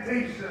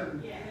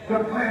plantation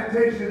to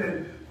plantation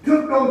and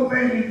took those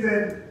babies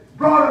and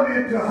brought them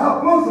into her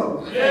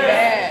bosom,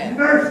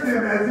 nursed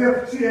them as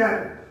if she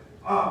had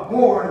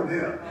born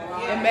them.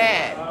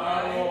 Amen.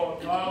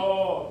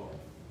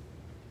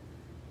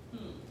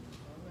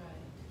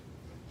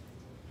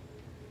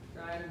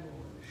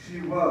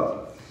 She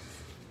was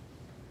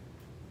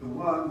the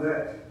one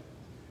that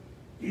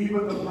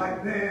even the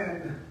black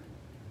man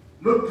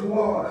looked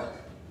toward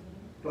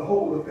to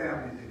hold the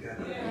family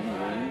together.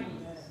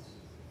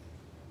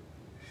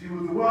 She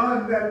was the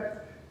one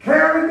that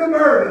carried the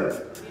burden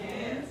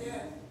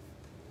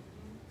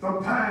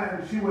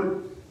sometimes she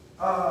would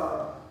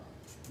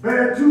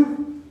bear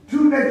two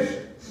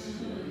nations,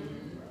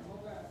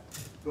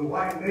 the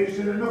white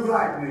nation and the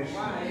black nation.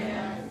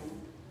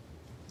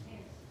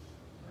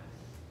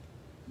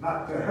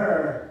 Not to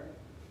her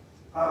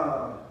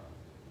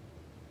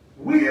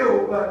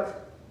will,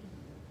 but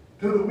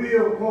to the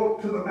will,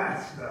 quote, to the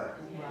master.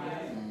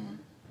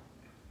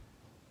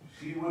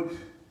 She would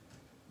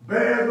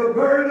bear the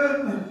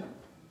burden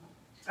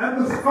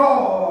and the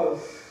scars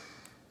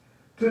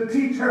to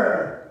teach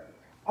her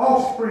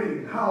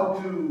offspring how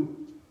to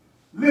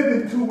live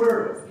in two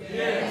worlds.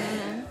 Yes.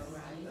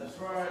 That's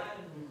right.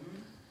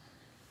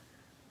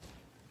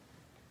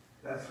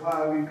 That's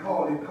why we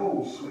call it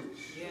code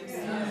switch.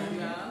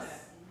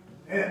 Yes.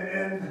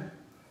 And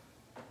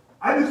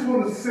I just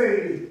want to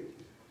say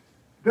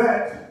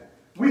that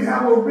we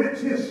have a rich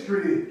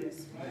history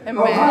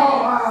of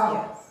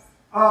how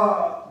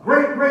our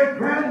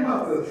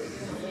great-great-grandmothers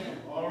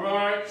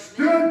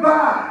stood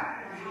by.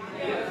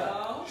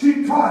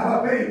 She taught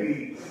her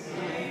babies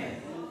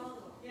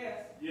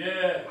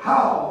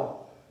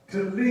how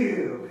to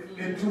live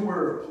in two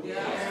worlds.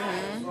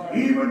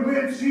 Even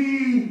when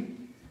she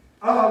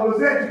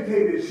was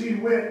educated, she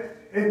went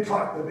and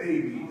taught the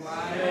babies.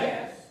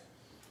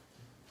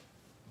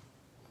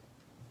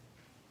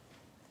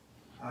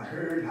 I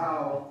heard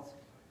how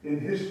in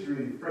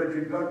history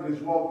Frederick Douglass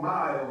walked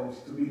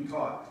miles to be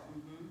taught.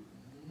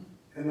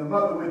 And the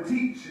mother would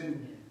teach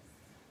and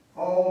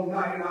all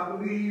night, I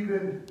believe,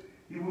 and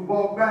he would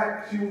walk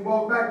back, she would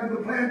walk back to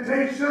the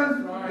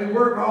plantation and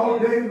work all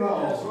day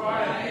long.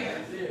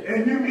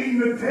 And you mean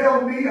to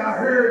tell me, I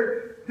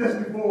heard just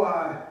before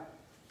I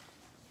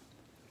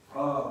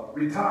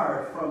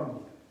retired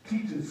from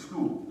teaching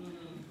school,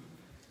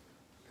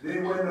 they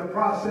were in the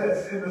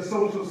process in the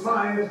social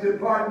science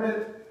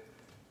department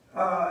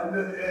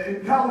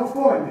in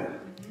California,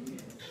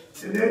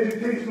 in the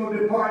educational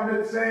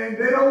department, saying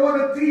they don't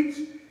want to teach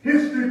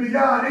history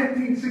beyond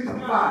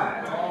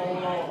 1865.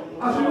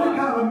 I said, what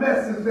kind of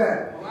mess is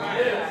that?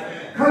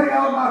 Cutting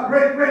out my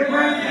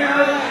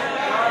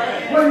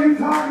great-great-grandparents? What are you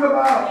talking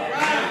about?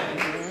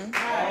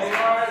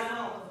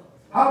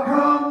 How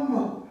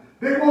come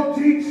they won't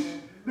teach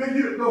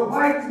the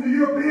whites and the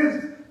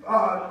Europeans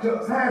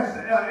to pass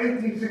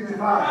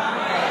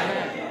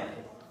 1865?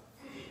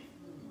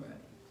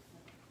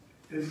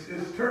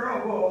 It's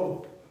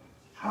terrible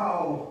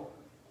how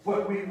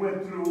what we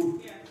went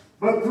through,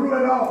 but through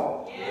it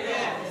all,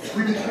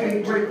 we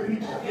became great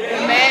people.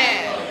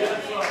 Amen.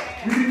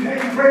 We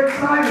became great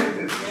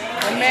scientists.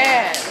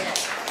 Amen.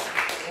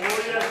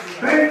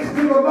 Thanks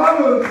to the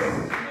mothers,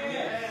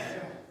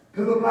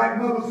 to the black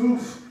mothers who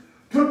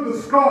took the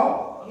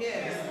scar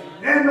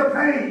and the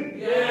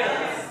pain.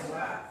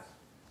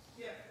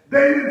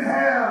 They didn't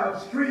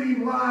have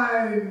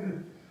streamliners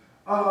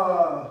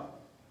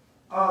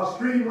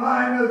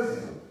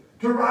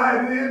to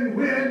ride in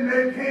when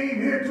they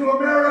came here to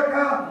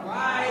America.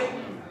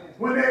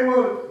 When they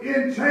were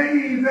in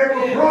chains, they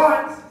were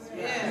brought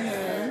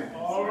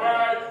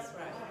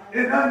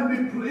in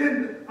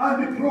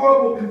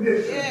undeplorable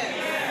conditions.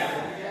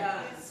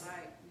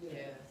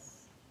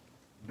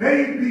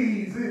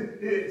 Babies,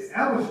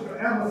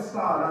 Amistad, I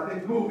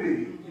think,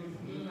 movie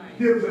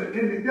gives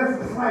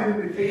just a slight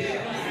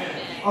indication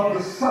of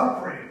the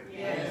suffering,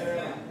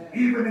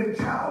 even in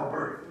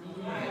childbirth.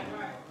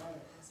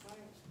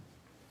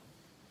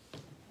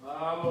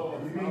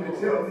 You mean to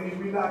tell me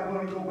we're not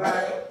going to go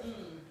back,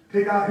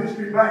 take our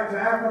history back to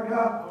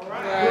Africa,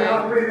 where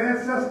our great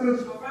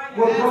ancestors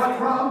were brought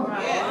from?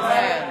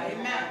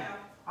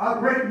 Our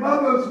great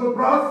mothers were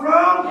brought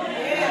from?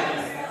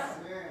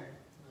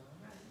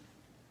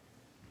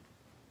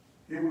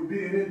 It would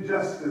be an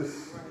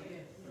injustice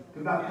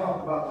to not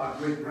talk about my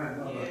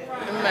great-grandmother,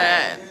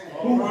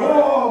 who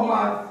bore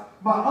my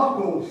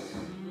uncles,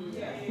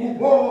 who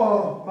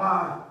bore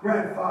my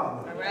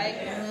grandfather.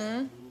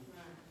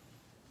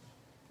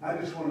 I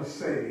just want to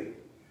say,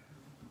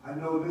 I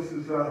know this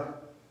is a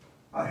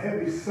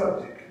heavy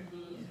subject,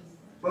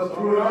 but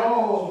through it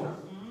all,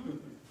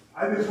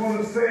 I just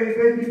want to say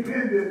they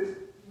depended,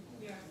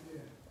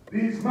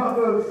 these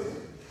mothers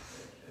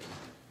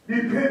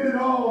depended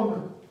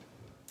on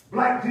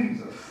Black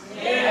Jesus.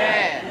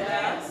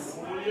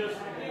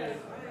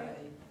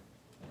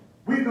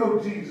 We know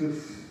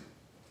Jesus.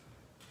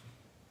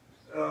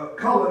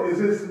 Color is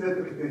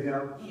insignificant to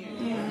him.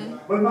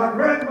 But my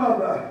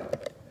grandmother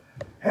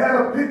had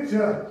a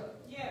picture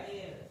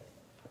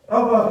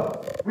of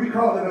we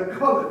call it a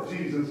colored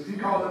Jesus. She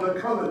called it a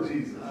colored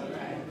Jesus.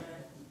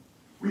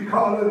 We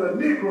call it a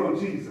Negro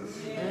Jesus.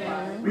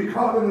 We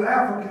call it an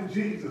African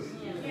Jesus.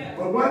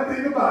 But one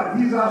thing about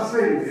it, he's our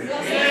Savior.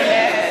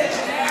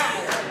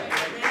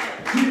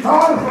 She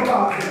taught us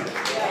about him.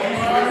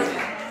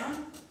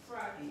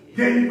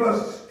 Gave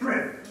us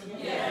strength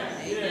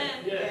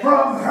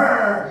from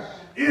her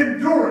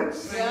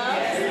endurance.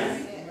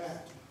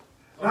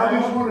 And I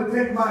just want to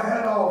take my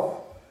hat off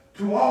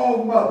to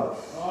all mothers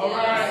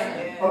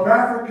of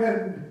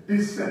African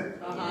descent.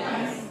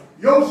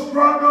 Your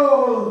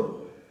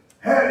struggle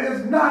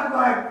is not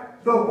like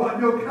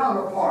your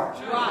counterpart.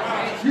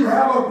 You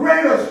have a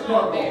greater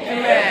struggle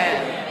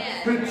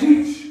to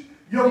teach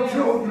your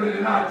children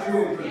and our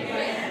children.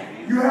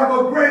 You have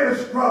a greater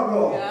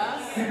struggle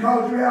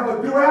because you have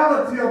a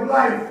duality of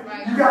life.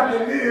 You got to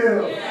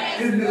live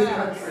in this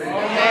country.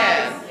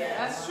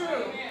 That's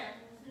true.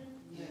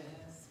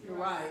 You're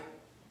right.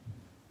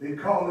 They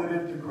call it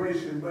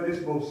integration, but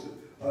it's most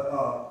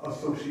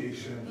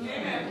association.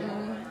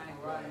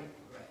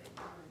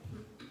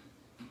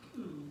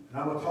 And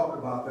I'm going to talk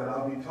about that.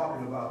 I'll be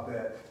talking about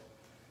that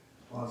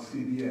on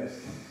CBS.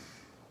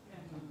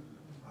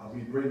 I'll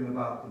be bringing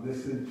about the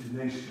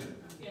miscegenation.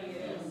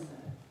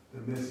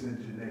 The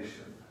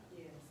miscegenation.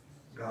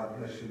 God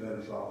bless you. Let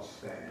us all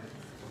stand.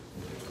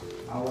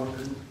 I want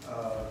to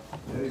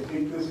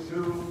dedicate this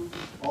to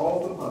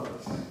all the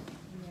mothers.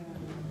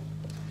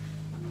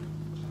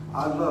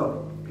 I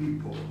love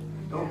people.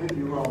 Don't get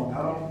me wrong.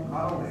 I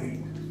don't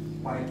hate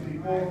white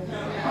people.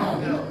 I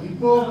don't hate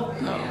people.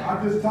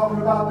 I'm just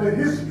talking about the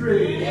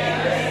history.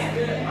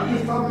 I'm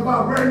just talking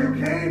about where you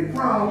came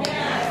from.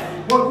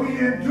 What we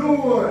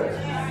endured.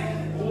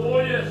 Oh,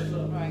 yes,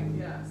 sir. Right.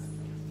 Yes.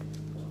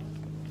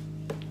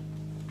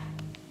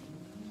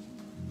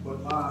 What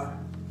my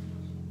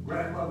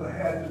grandmother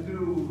had to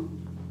do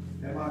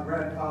and my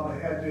grandfather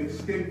had to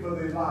escape for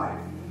their life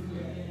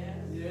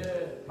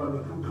from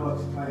the Ku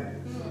Klux Klan.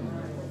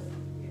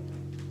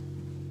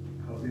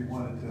 Because he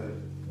wanted to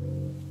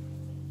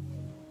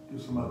do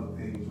some other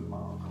things with my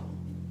uncle.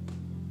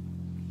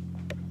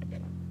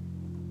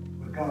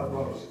 But God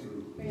brought us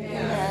through.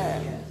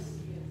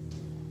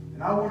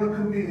 And I want to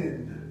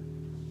commend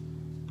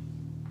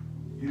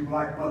you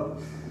black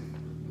mothers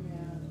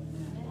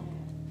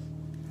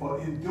for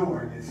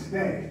enduring and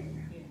staying.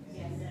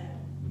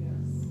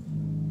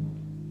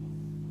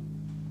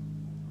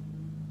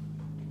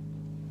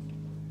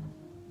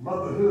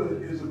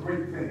 Motherhood is a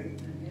great thing.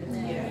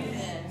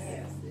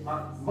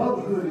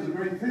 Motherhood is a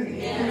great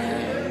thing.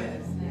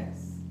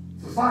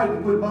 Society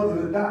put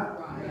motherhood down.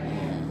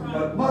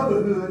 But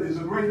motherhood is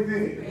a great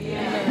thing.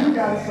 You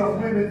got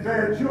some women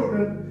bear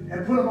children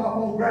and put them off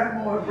on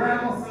grandma and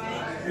grandma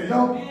and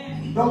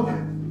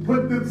don't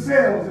put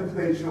themselves into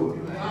their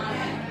children.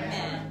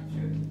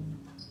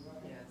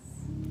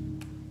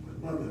 But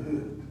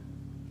motherhood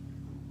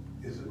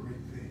is a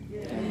great thing.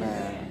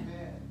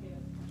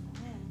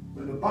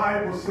 When the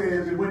Bible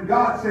says, and when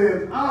God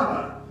says,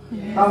 honor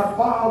thy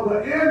father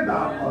and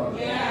thy mother,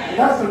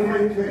 that's a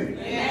great thing.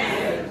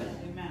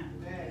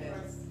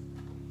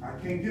 I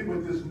can't get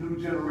with this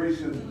new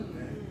generation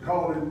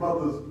calling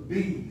mothers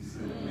bees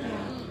and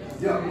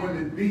young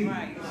women bees.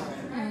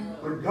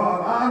 But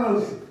God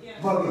honors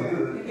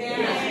motherhood.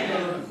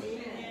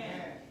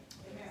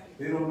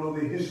 They don't know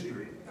the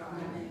history.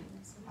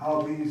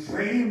 How these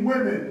same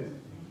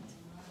women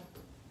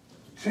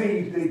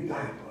changed their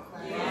diaper,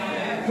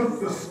 took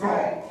the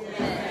scarf.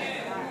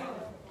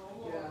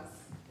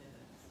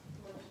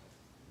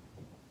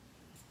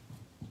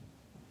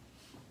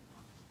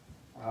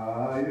 I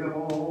am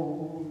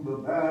on the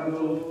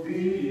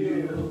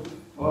battlefield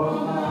for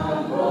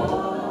my Lord.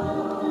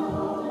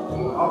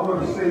 I want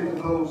to say to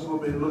those who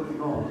have been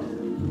looking on,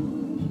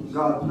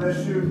 God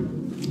bless you.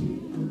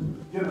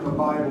 Get in a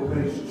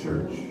Bible-based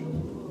church.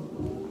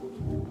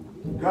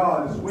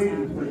 God is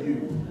waiting for you.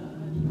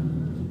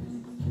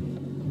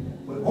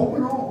 But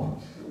open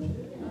arms.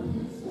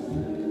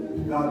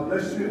 God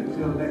bless you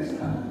until next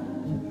time.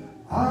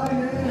 I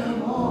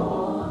am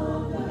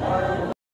on the battlefield.